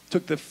of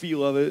took the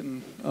feel of it,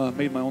 and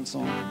made my own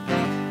song.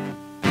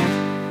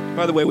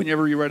 By the way,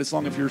 whenever you write a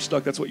song, if you're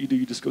stuck, that's what you do.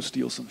 You just go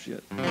steal some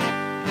shit. So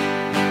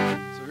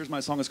here's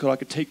my song. It's called I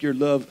Could Take Your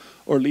Love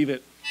or Leave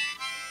It.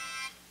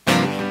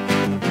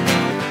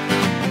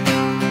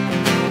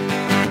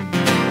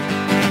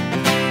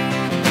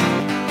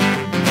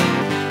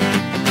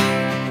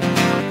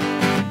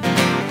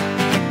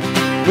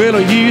 Well,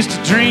 I used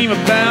to dream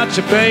about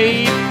you,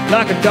 babe,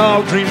 like a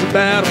dog dreams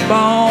about a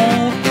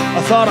bone.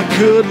 I thought I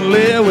couldn't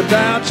live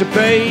without you,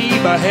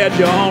 babe. I had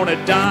you on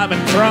a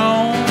diamond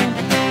throne.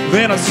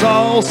 Then I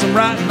saw some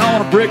writing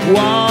on a brick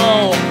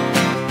wall.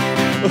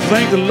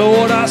 Thank the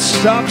Lord I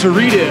stopped to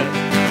read it.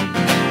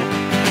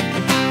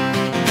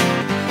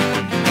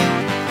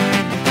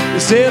 It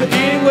said,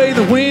 any way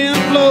the wind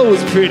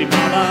blows, pretty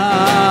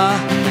mama,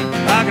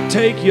 I can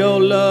take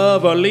your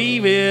love or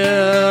leave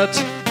it.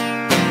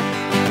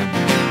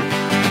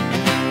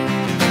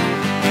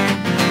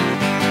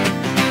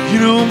 You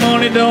know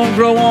money don't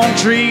grow on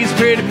trees,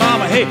 pretty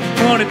mama. Hey,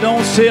 money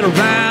don't sit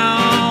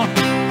around.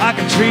 I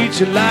can treat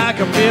you like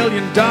 $1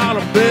 million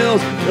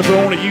bills if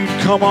only you'd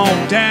come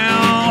on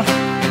down.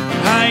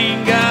 I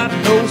ain't got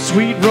no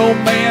sweet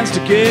romance to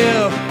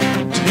give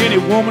to any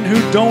woman who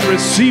don't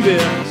receive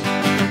it.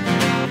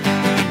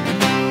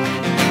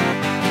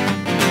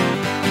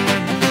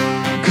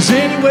 Cause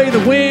anyway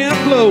the wind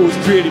blows,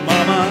 pretty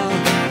mama,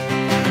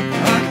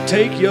 I can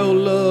take your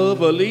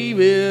love or leave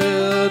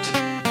it.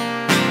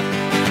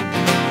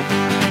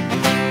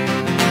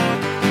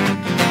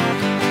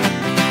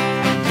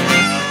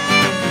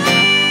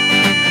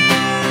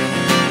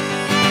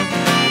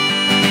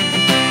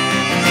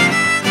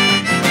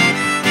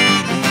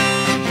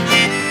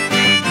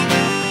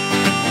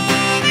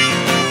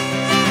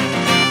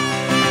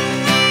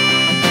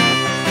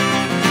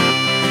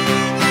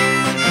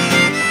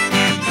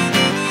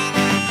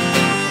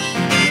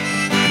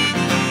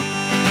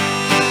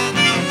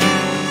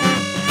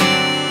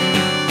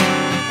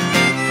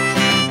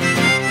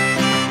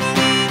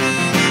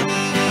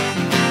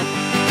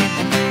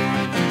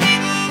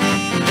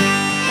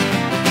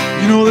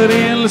 know that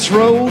endless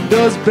road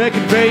does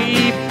beckon,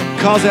 babe,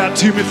 calls out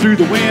to me through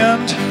the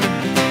wind.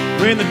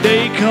 When the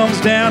day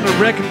comes down to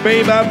reckon,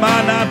 babe, I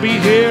might not be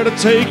here to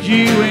take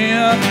you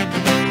in.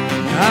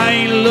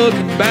 I ain't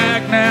looking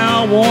back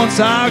now once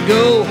I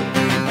go.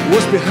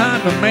 What's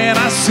behind me, man,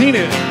 I seen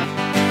it.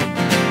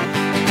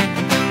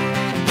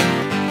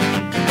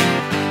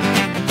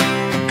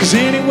 Cause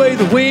anyway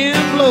the wind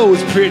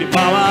blows, pretty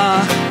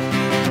mama,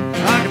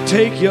 I can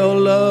take your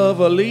love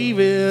or leave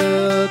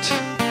it.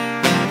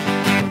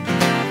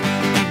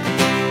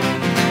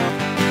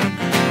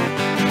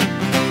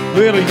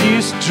 Well, I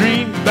used to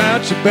dream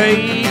about you,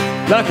 babe,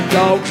 like a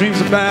dog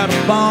dreams about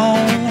a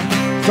bone.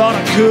 Thought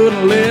I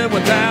couldn't live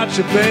without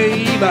you,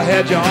 babe, I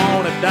had you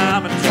on a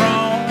diamond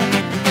throne.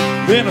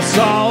 Then I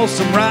saw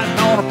some writing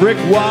on a brick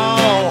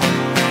wall.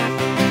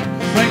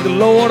 Thank the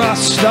Lord I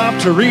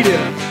stopped to read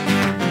it.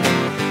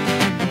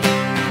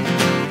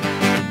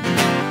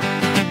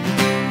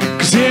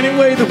 Cause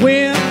anyway the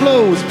wind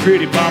blows,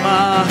 pretty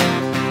mama,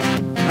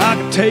 I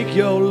can take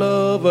your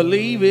love or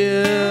leave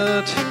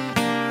it.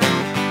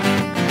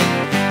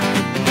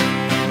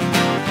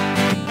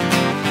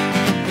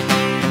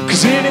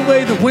 Cause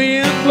anyway the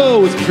wind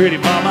blows, pretty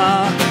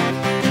mama,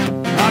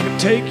 I can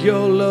take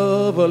your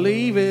love or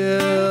leave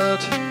it.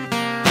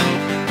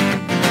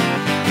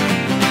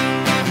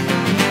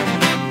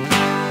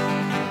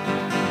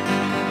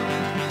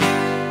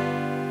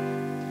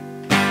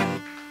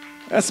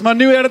 That's my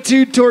new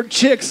attitude toward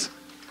chicks.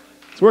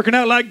 It's working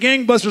out like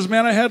gangbusters,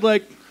 man. I had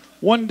like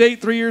one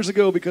date 3 years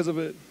ago because of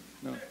it.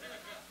 No.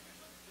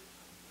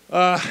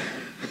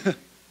 It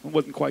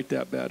wasn't quite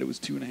that bad. It was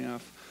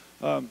 2.5.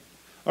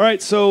 All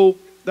right, so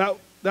that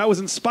was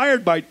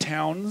inspired by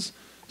Townes.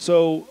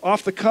 So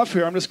off the cuff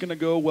here, I'm just gonna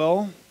go,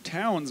 well,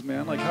 Townes,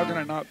 man. Like, how can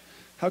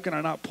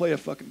I not play a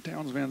fucking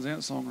Townes Van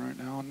Zandt song right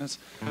now? And this,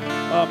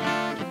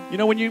 you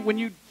know, when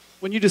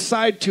you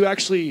decide to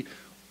actually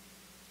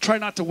try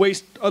not to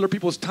waste other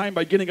people's time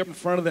by getting up in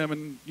front of them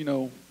and, you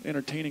know,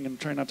 entertaining and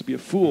trying not to be a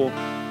fool,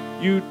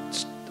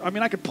 I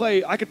mean, I could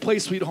play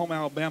Sweet Home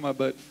Alabama,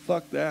 but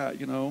fuck that,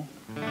 you know.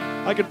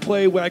 I could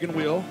play Wagon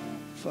Wheel,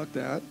 fuck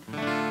that.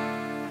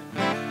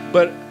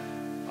 But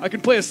I can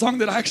play a song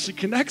that actually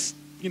connects,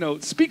 you know,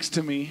 speaks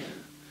to me,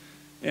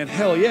 and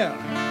hell yeah.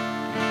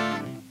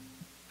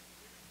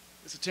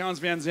 It's a Townes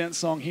Van Zandt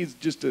song. He's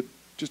just a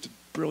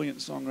brilliant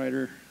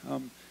songwriter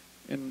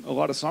in a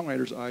lot of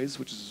songwriters' eyes,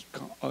 which is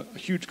a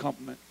huge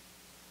compliment.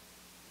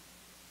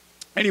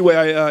 Anyway,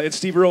 it's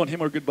Steve Earle and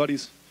him are good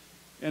buddies.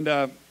 And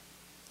I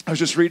was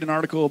just reading an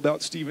article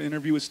about an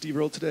interview with Steve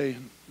Earle today,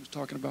 and he was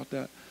talking about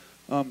that.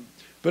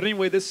 But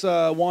anyway, this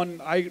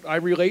one, I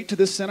relate to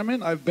this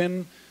sentiment. I've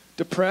been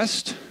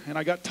depressed, and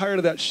I got tired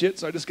of that shit,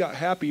 so I just got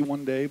happy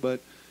one day, but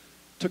it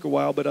took a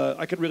while. But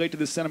I could relate to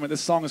this sentiment.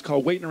 This song is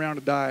called Waiting Around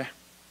to Die.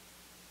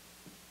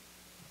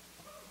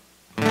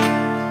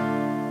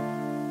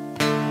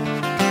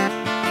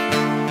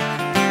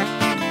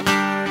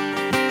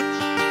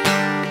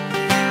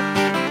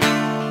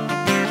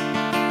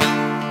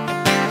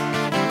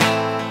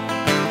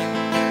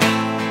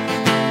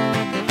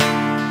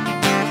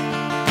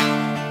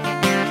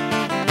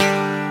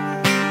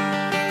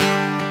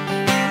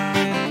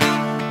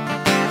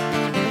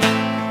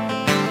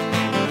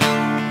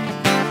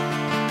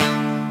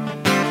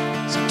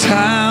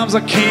 Sometimes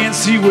I can't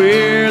see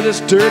where this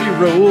dirty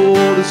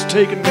road is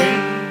taking me.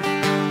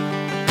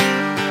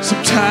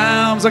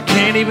 Sometimes I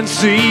can't even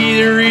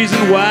see the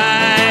reason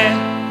why.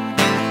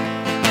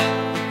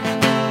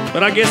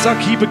 But I guess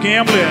I'll keep a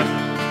gambling.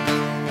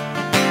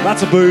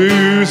 Lots of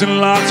booze and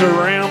lots of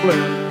rambling.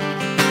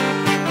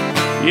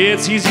 Yeah,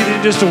 it's easy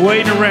than just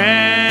waiting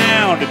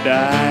around to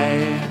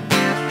die.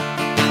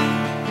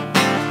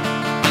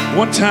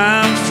 One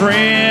time,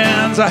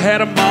 friends, I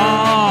had a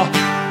ma,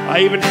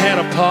 I even had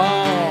a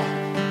pa.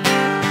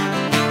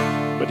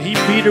 But he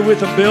beat her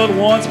with a belt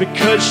once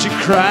because she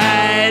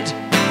cried.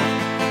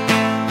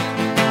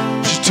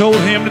 She told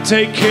him to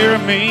take care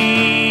of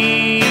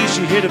me.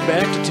 She headed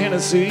back to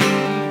Tennessee.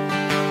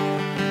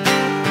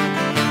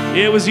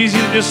 It was easy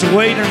to just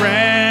wait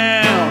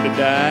around to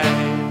die.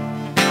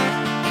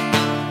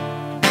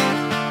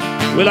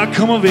 Well, I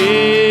come of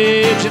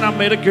age and I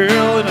met a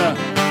girl in a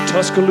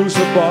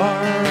Tuscaloosa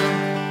bar.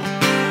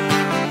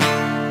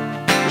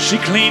 She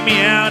cleaned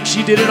me out and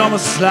she did it on the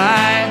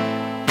sly.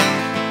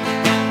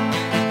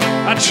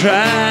 I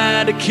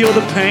tried to kill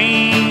the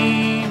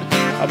pain.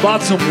 I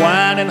bought some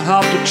wine and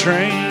hopped a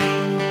train.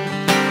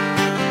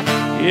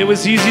 It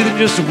was easy than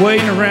just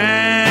waiting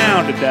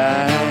around to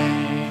die.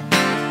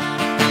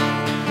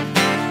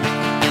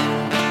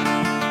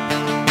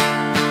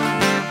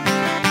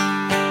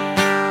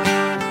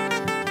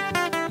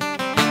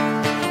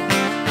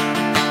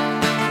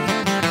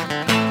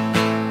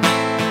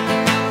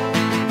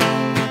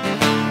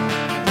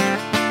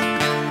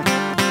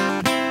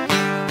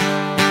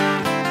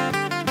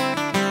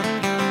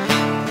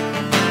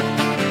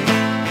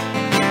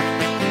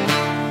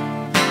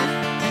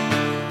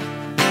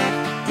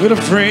 But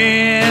a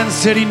friend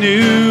said he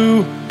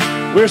knew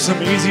where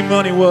some easy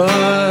money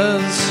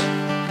was.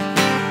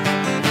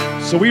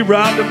 So we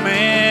robbed a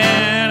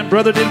man, and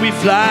brother, did we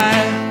fly.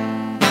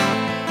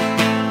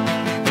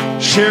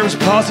 Sheriff's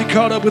posse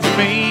caught up with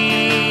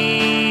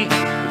me,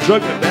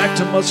 drug me back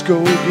to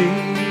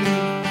Muskogee.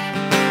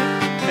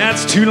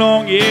 That's too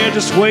long, yeah,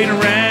 just waiting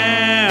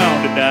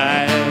around to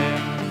die.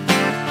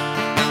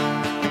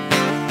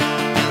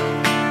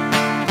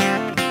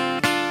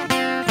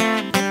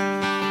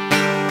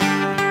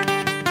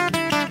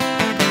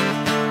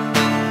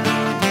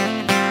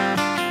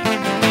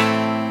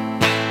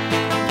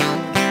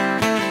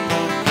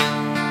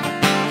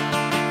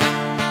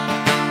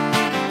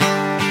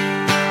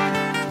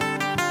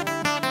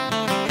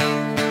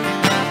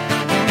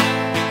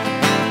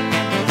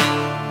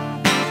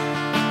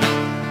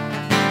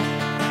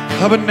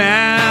 But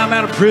now I'm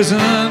out of prison,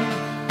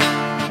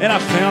 and I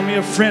found me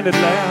a friend at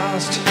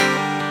last.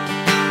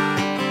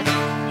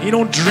 He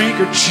don't drink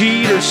or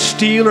cheat or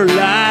steal or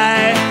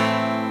lie.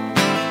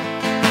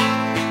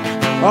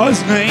 Oh,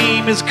 his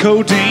name is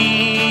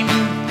Codeine.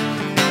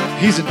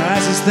 He's the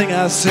nicest thing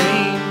I've seen.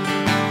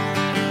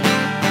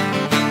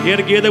 Yeah,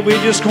 together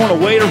we're just gonna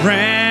wait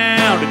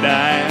around to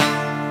die.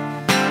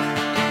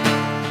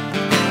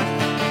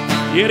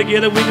 Yeah,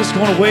 together we're just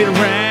gonna wait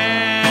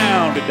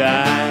around to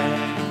die.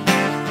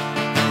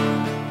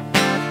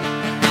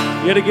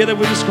 Yeah, together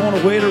we're just going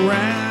to wait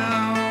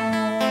around.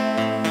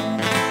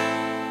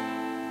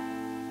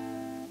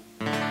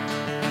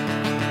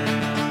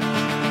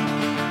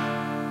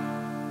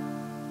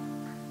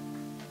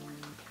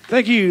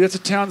 Thank you. That's a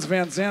Townes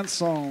Van Zandt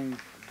song.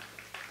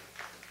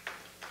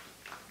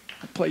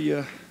 I'll play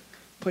you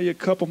a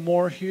couple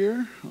more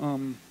here.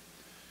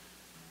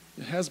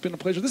 It has been a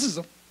pleasure. This is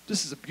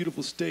a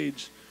beautiful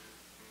stage.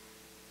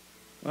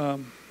 I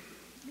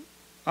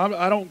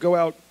don't go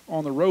out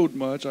on the road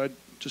much. I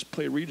just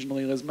play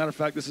regionally. As a matter of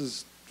fact, this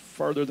is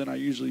farther than I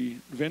usually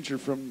venture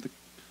from the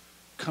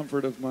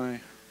comfort of my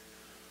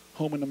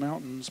home in the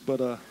mountains.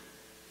 But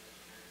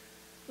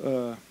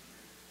me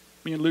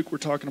and Luke were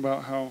talking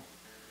about how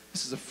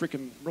this is a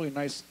freaking really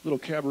nice little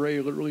cabaret,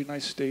 a really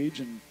nice stage,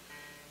 and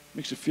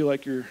makes you feel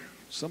like you're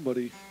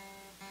somebody.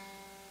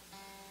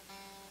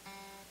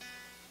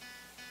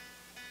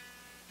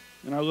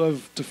 And I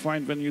love to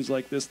find venues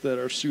like this that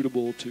are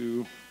suitable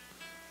to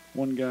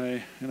one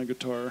guy and a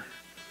guitar.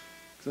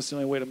 That's the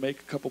only way to make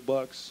a couple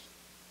bucks.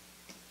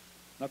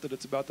 Not that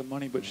it's about the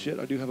money, but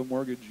shit, I do have a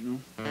mortgage, you know.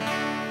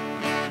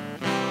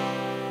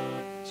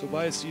 So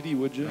buy a CD,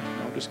 would you? No,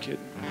 I'm just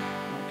kidding.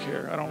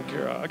 I don't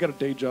care. I got a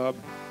day job.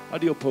 I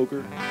deal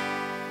poker.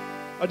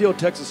 I deal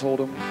Texas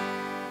Hold'em.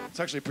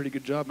 It's actually a pretty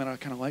good job, man. I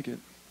kind of like it.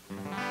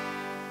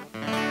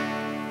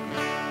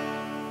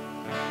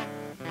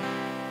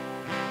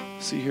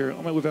 See here,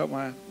 I'm gonna whip out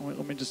my.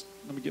 Let me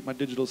get my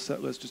digital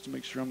set list just to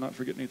make sure I'm not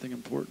forgetting anything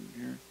important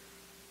here.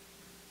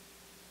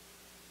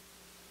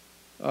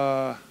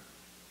 I'm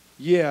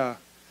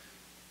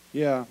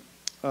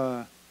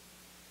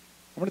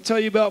going to tell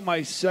you about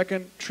my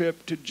second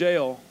trip to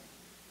jail.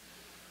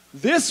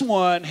 This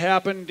one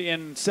happened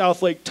in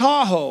South Lake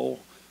Tahoe,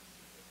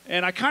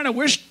 and I kind of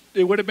wished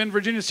it would have been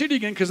Virginia City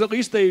again, because at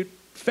least they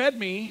fed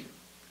me,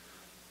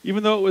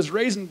 even though it was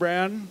Raisin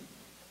Bran.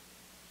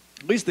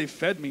 At least they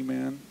fed me,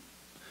 man.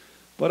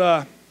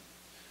 But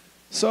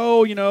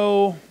so, you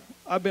know,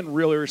 I've been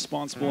really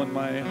responsible in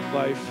my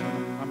life.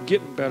 I'm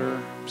getting better.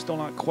 I'm still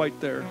not quite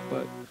there,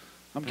 but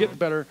I'm getting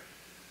better.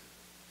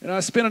 And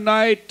I spent a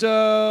night,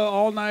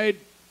 all night,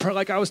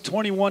 like I was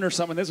 21 or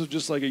something. This was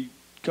just like a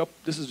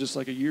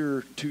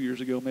year, 2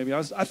 years ago maybe.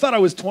 I thought I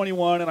was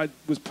 21, and I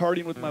was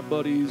partying with my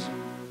buddies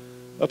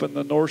up in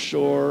the North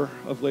Shore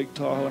of Lake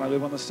Tahoe, and I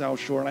live on the South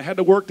Shore. And I had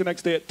to work the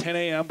next day at 10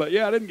 a.m., but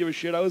yeah, I didn't give a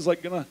shit. I was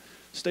like gonna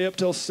stay up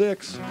till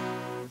 6,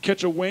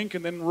 catch a wink,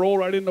 and then roll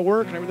right into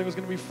work, and everything was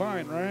gonna be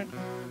fine, right?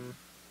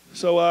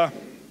 So I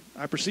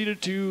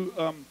proceeded to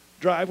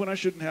drive when I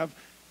shouldn't have,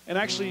 and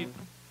actually,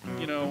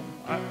 you know,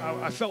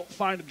 I felt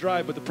fine to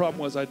drive, but the problem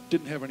was I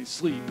didn't have any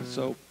sleep.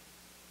 So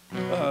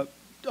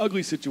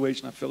ugly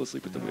situation. I fell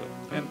asleep at the wheel,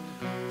 and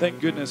thank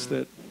goodness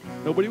that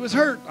nobody was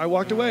hurt. I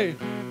walked away,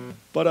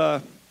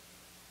 but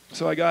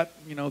so I got,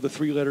 you know, the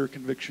 3-letter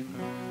conviction,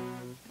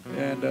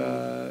 and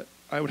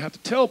I would have to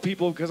tell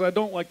people, because I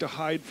don't like to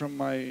hide from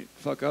my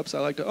fuck ups. I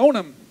like to own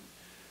them.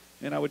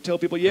 And I would tell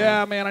people,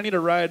 yeah, man, I need a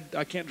ride.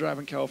 I can't drive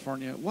in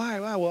California.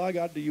 Why? Well, I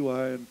got a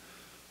DUI. And,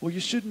 well,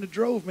 you shouldn't have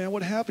drove, man.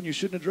 What happened? You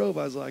shouldn't have drove.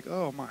 I was like,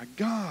 oh, my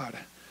God.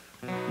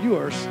 You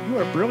are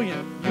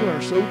brilliant. You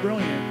are so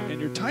brilliant. And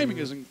your timing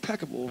is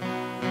impeccable.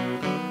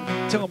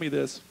 Tell me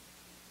this.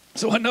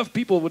 So enough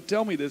people would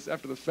tell me this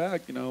after the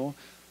fact, you know,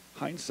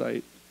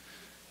 hindsight.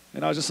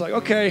 And I was just like,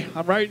 okay,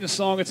 I'm writing a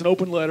song. It's an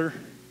open letter.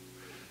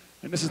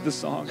 And this is the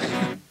song.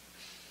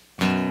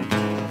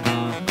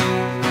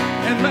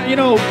 And, you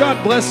know,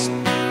 God bless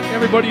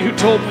everybody who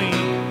told me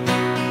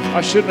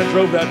I shouldn't have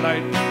drove that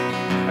night.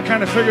 I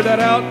kind of figured that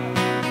out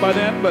by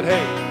then, but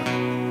hey.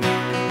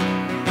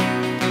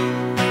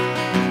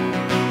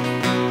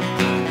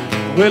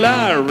 Well,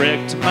 I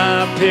wrecked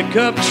my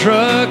pickup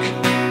truck.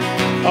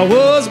 I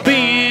was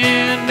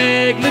being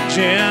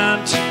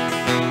negligent.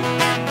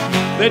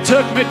 They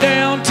took me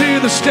down to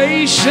the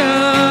station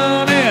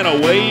and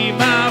away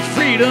my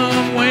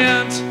freedom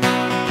went.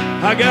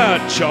 I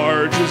got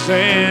charges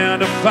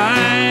and a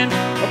fine,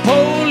 a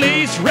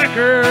police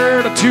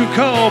record or two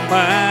called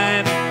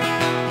mine.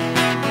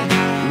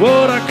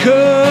 What I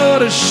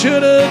coulda,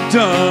 shoulda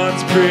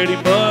done's pretty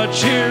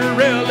much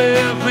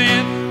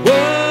irrelevant.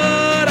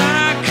 What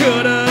I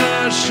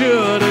coulda,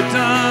 shoulda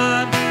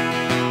done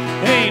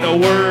ain't no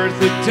worth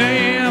a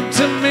damn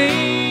to me.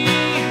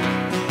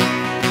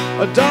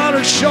 A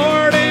dollar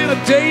short and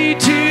a day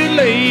too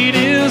late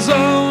is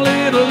all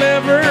it'll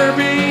ever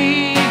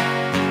be.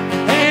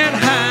 And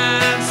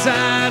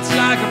hindsight's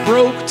like a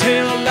broke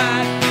tail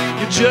light,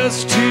 you're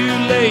just too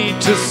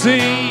late to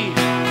see.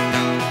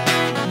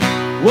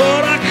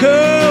 What I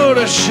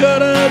coulda,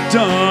 shoulda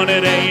done,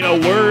 it ain't a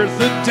worth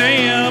a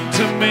damn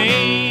to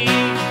me.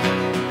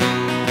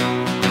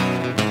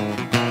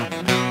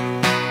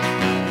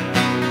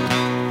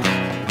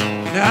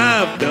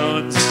 I've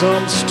done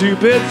some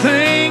stupid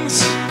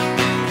things,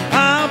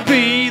 I'll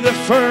be the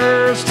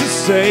first to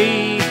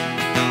say.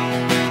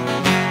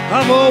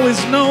 I've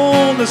always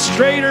known the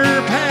straighter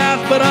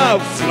path, but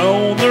I've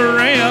flown the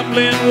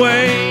rambling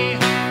way.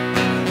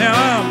 Now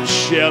I'm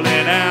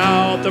shelling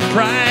out the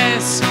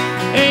price,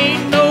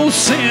 ain't no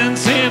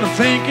sense in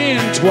thinking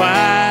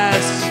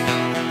twice.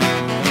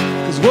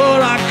 'Cause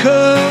what I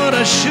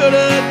coulda,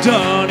 shoulda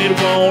done, it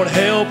won't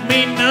help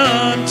me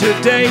none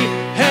today.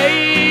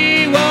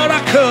 Hey, what I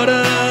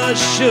coulda,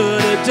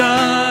 shoulda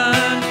done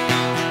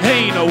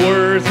ain't no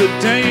worth a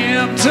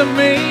damn to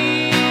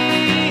me.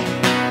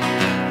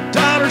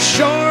 Dollar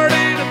short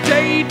and a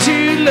day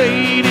too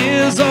late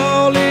is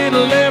all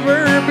it'll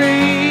ever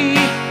be.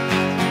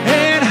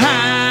 And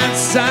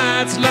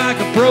hindsight's like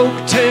a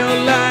broke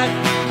tail light,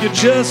 you're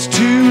just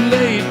too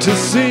late to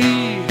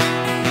see.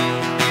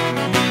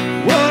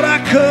 What I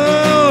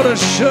coulda,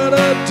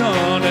 shoulda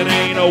done, it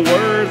ain't a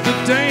worth a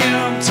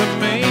damn to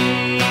me.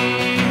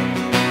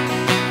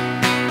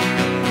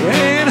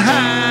 And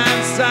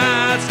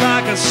hindsight's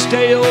like a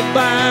stale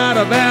bite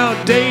of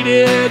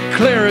outdated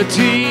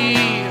clarity.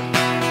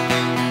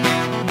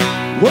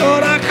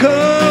 What I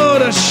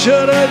coulda,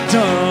 shoulda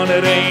done,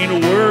 it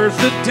ain't worth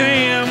a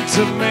damn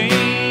to me.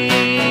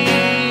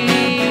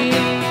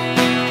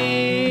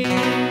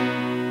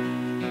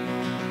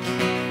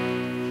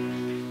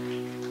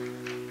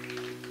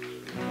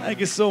 Thank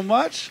you so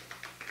much.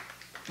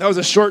 That was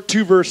a short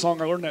 2-verse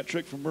song. I learned that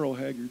trick from Merle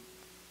Haggard.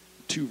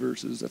 2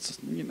 verses.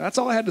 That's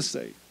all I had to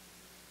say.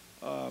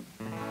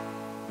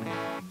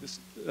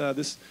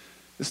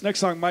 This next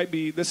song might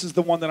be. This is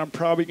the one that I'm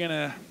probably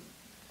gonna.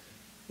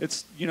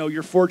 It's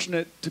you're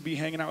fortunate to be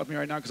hanging out with me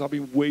right now because I'll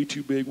be way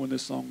too big when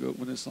this song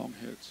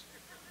hits.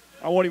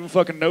 I won't even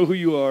fucking know who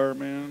you are,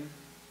 man.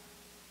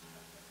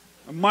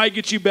 I might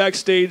get you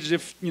backstage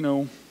if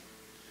you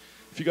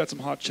got some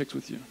hot chicks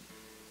with you.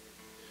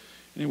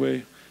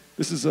 Anyway,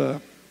 this is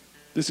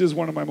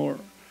one of my more,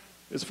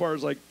 as far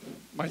as like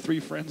my 3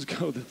 friends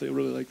go, that they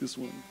really like this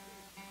one.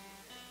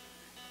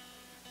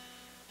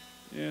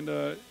 And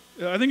I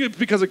think it's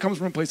because it comes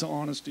from a place of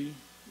honesty,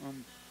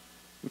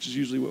 which is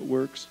usually what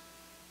works.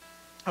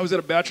 I was at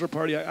a bachelor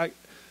party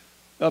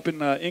up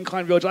in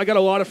Incline Village. I got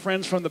a lot of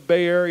friends from the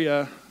Bay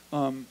Area,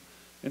 and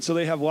so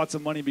they have lots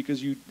of money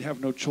because you have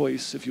no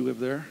choice if you live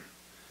there.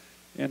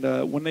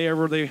 And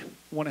whenever they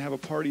want to have a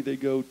party, they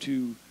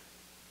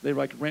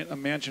like rent a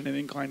mansion in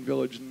Incline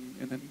Village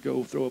and then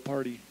go throw a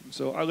party. And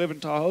so I live in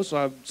Tahoe, so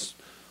I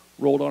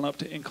rolled on up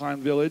to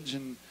Incline Village,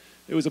 and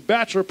it was a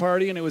bachelor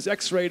party, and it was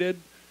X-rated.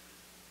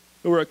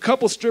 There were a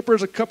couple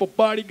strippers, a couple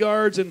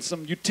bodyguards, and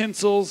some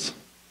utensils.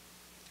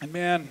 And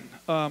man,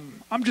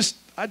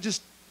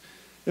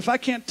 if I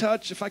can't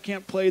touch, if I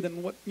can't play,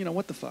 then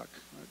what the fuck?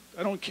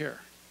 I don't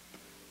care.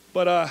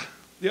 But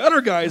the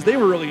other guys, they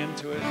were really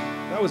into it.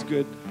 That was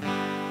good.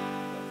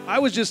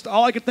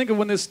 All I could think of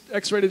when this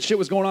X-rated shit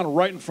was going on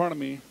right in front of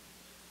me,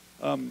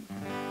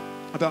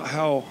 about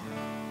how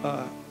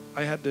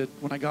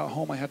when I got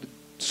home, I had to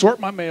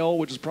sort my mail,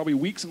 which is probably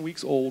weeks and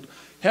weeks old,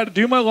 had to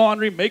do my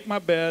laundry, make my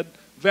bed,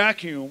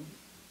 vacuum,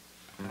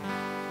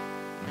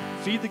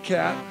 feed the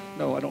cat.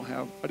 No, I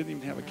didn't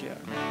even have a cat.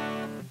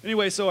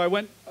 Anyway, so I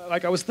went,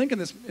 I was thinking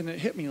this, and it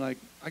hit me like,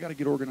 I got to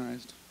get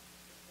organized.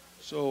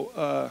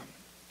 So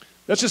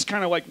that's just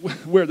kind of like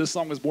where this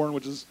song was born,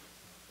 which is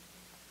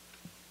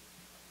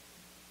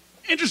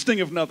interesting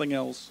if nothing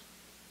else.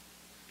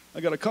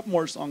 I got a couple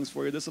more songs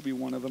for you. This will be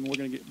one of them. We're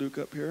going to get Luke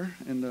up here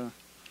and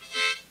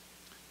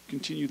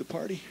continue the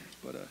party.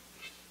 But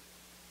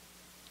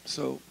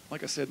so,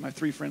 like I said, my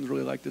 3 friends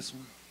really like this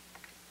one.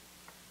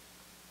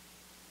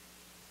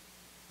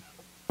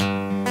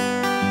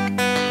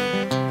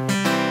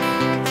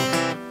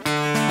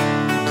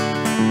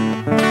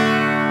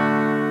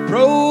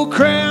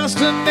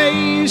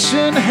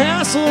 Procrastination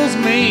hassles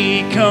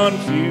me.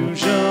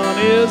 Confusion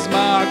is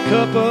my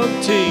cup of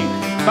tea.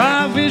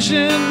 My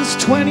vision's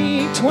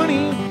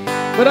 20/20,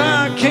 but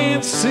I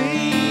can't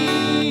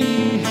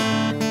see.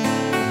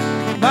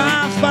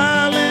 My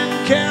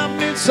filing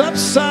cabinet's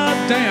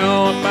upside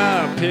down.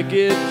 My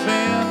picket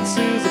fence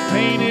is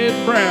painted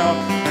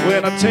brown.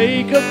 When I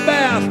take a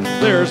bath,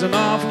 there's an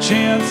off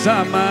chance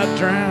I might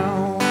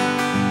drown.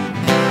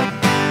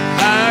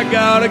 I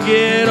gotta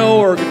get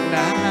organized.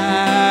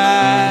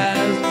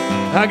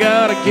 I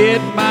gotta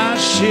get my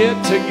shit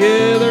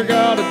together,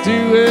 gotta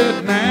do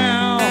it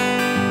now.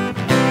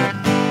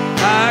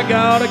 I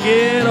gotta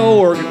get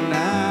organized.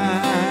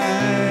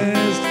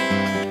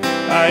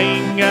 I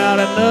ain't got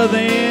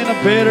nothing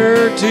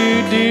better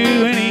to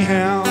do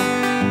anyhow.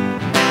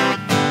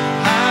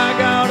 I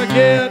gotta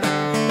get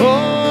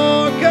organized,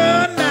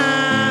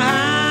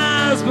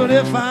 but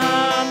if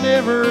I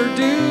never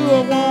do,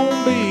 I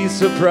won't be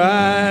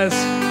surprised.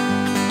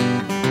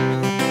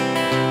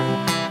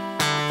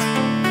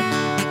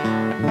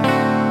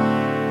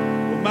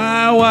 Well,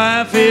 my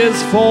wife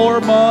is 4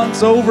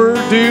 months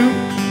overdue.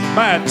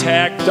 My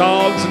attack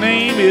dog's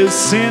name is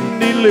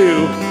Cindy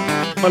Lou.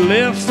 My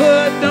left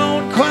foot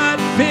don't quite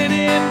fit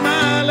in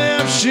my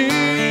left shoe.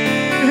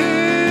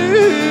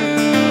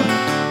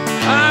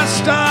 I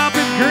stop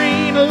at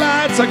green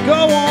lights, I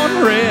go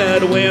on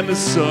red. When the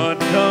sun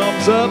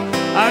comes up,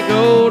 I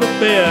go to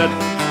bed.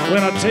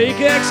 When I take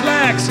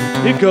X-Lax,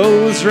 it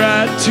goes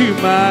right to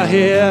my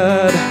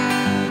head.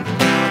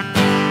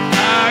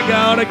 I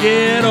gotta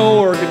get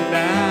organized.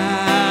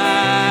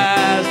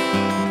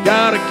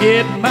 Gotta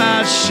get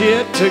my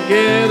shit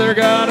together,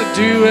 gotta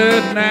do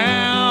it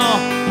now.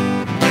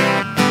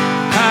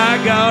 I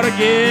gotta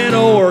get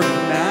organized.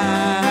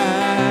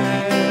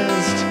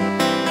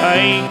 I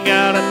ain't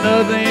got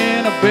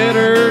nothing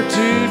better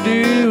to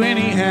do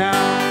anyhow.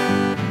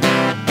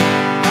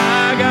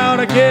 I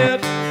gotta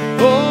get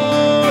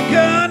organized,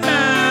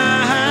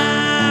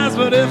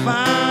 but if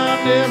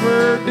I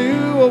never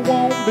do, I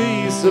won't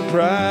be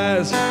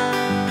surprised.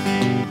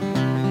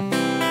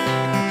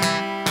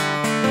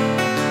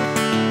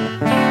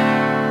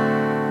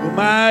 Well,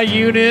 my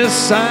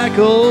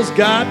unicycle's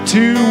got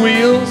 2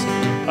 wheels.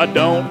 I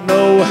don't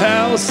know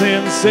how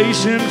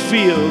sensation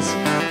feels.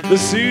 The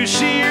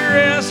sushi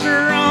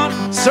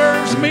restaurant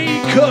serves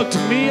me cooked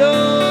meals.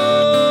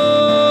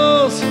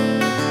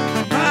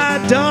 My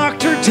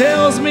doctor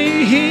tells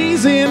me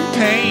he's in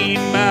pain.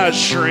 My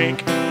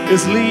shrink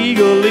is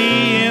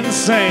legally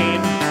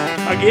insane.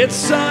 I get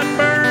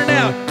sunburned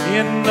out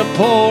in the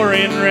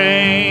pouring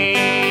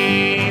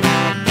rain.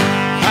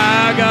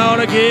 I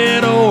gotta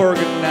get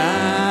organized.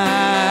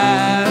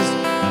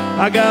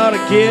 I gotta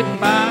get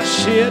my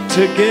shit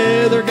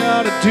together,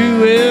 gotta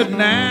do it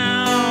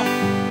now.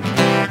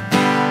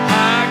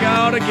 I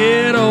gotta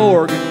get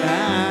organized.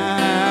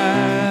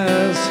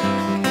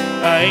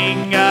 I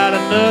ain't got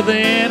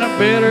nothing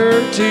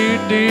better to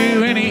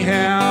do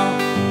anyhow.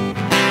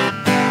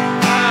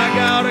 I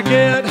gotta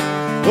get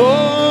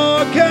organized,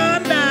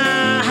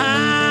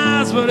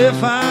 but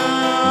if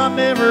I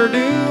never do,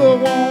 I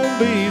won't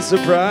be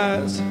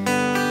surprised.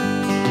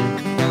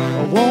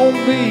 I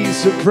won't be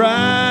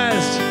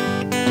surprised.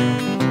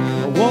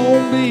 I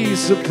won't be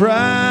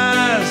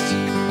surprised.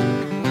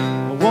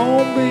 I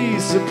won't be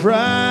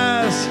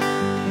surprised.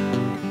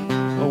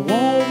 I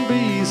won't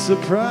be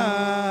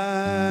surprised.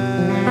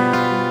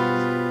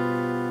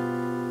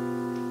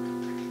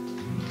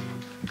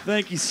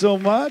 Thank you so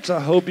much. I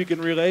hope you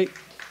can relate.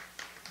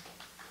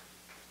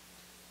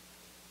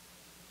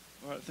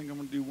 All right, I think I'm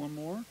going to do one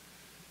more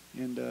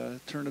and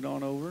turn it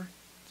on over.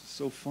 It's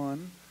so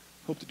fun.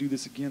 Hope to do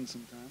this again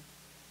sometime.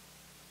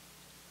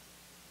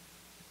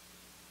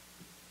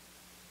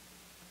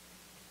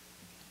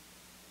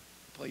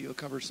 Play you a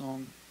cover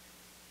song.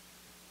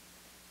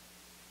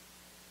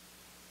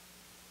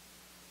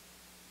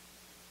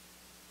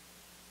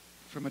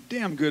 From a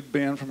damn good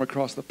band from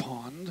across the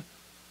pond.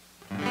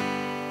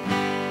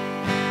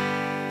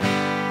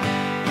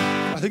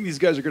 I think these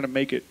guys are going to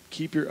make it.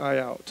 Keep your eye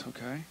out,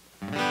 okay?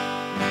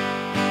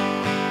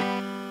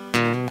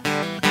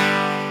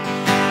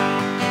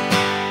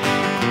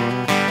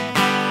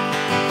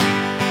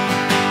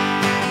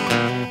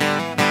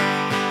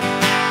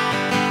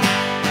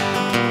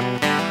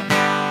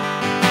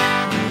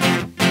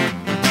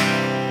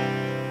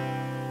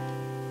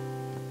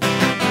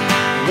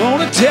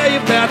 Tell you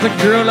about the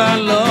girl I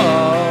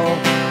love.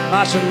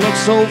 My, she looks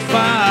so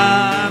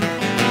fine.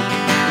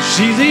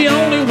 She's the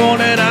only one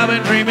that I've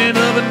been dreaming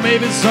of, and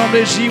maybe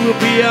someday she will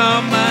be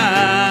all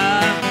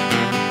mine.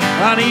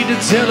 I need to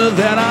tell her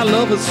that I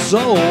love her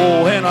so,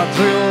 and I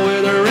thrill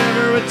with her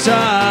every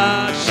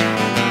touch.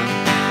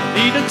 I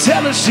need to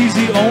tell her she's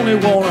the only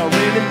one I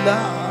really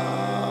love.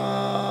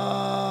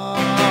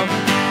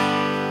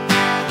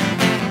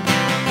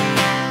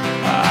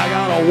 I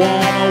got a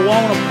woman, I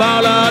want a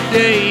ball all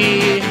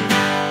day.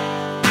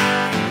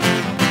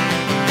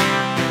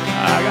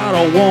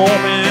 A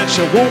woman,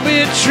 she won't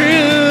be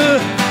true.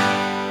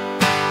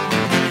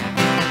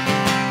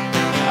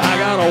 I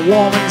got a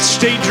woman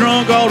stay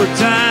drunk all the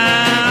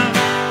time.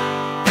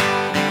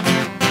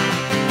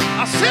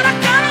 I said I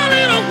got a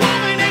little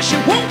woman and she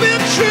won't be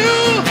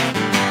true.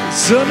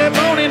 Sunday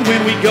morning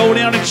when we go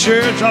down to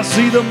church, I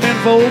see the men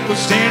folk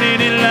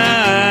standing in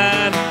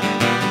line.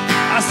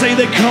 I say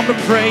they come to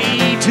pray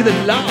to the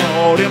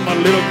Lord, and my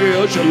little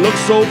girl, she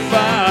looks so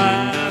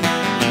fine.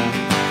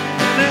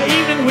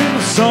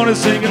 sun is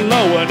sinking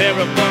low and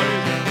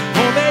everybody's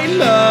all they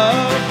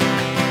love.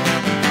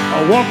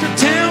 I walk to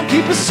town,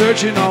 keep a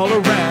searching all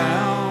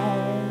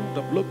around.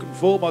 I'm looking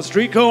for my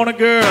street corner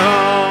girl.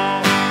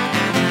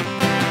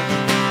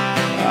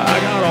 I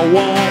got a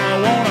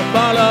woman, want a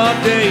bottle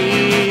of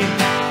day.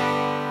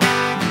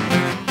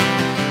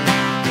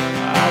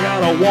 I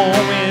got a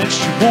woman,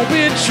 she won't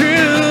be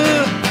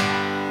true.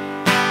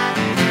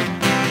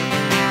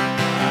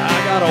 I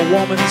got a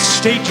woman that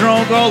stay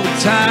drunk all the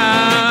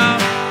time.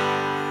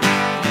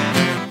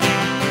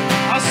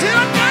 I said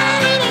I got a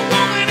little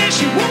woman and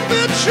she won't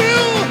be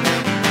true.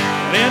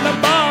 And in the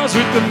bars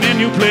with the men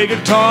who play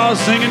guitar,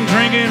 singing,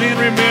 drinking, and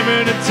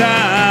remember the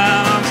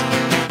times.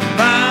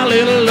 My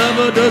little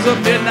lover does a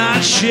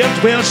midnight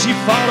shift. Well, she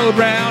followed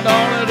round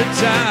all of the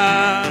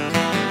time.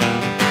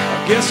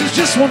 I guess there's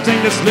just one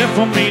thing that's left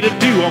for me to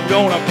do. I'm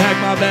gonna pack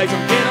my bags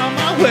and get on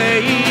my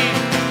way,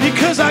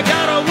 because I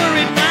got a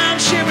worried mind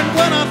sharing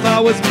what I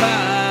thought was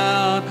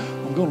mine.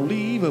 I'm gonna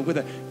leave her with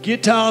the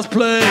guitars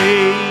play.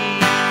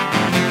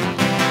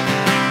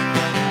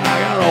 I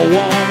got a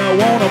woman,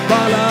 want a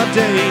bottle a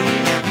day.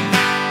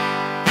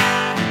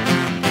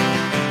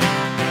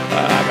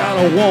 I got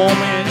a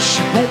woman,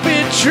 she won't be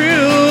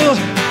true.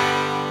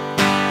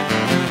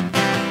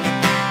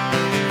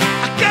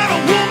 I got a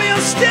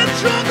woman still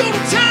drunk all the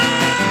time.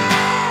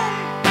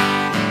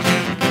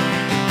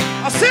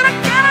 I said I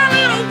got a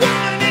little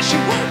woman and she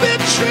won't be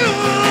true.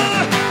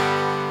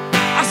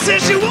 I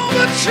said she won't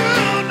be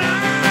true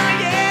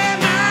now,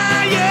 yeah,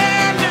 now,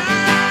 yeah,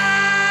 now.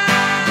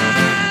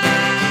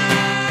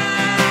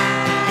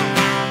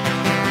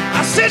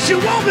 I said she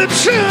won't be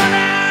true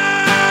now.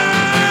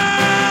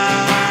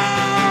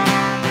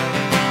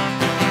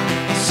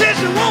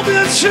 It won't be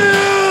true.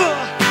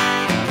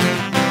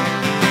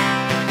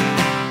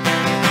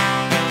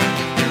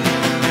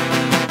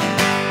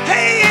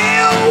 Hey,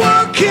 yeah,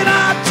 what can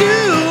I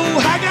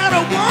do? I got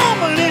a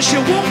woman and she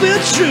won't be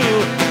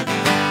true.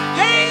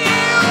 Hey,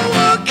 yeah,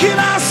 what can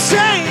I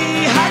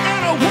say? I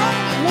got a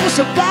woman that wants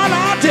a bottle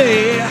all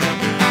day.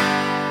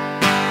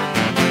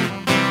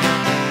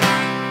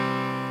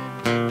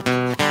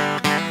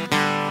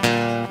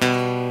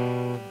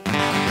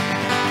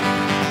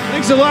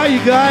 Thanks a lot, you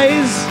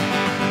guys,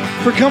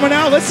 for coming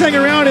out. Let's hang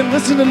around and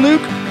listen to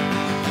Luke.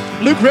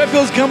 Luke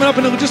Redfield's coming up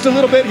in just a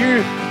little bit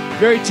here.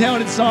 Very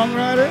talented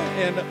songwriter.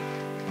 And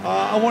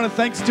I want to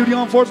thank Studio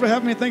on Fourth for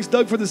having me. Thanks,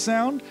 Doug, for the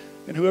sound.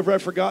 And whoever I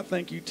forgot,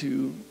 thank you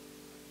too.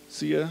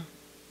 See ya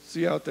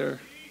out there.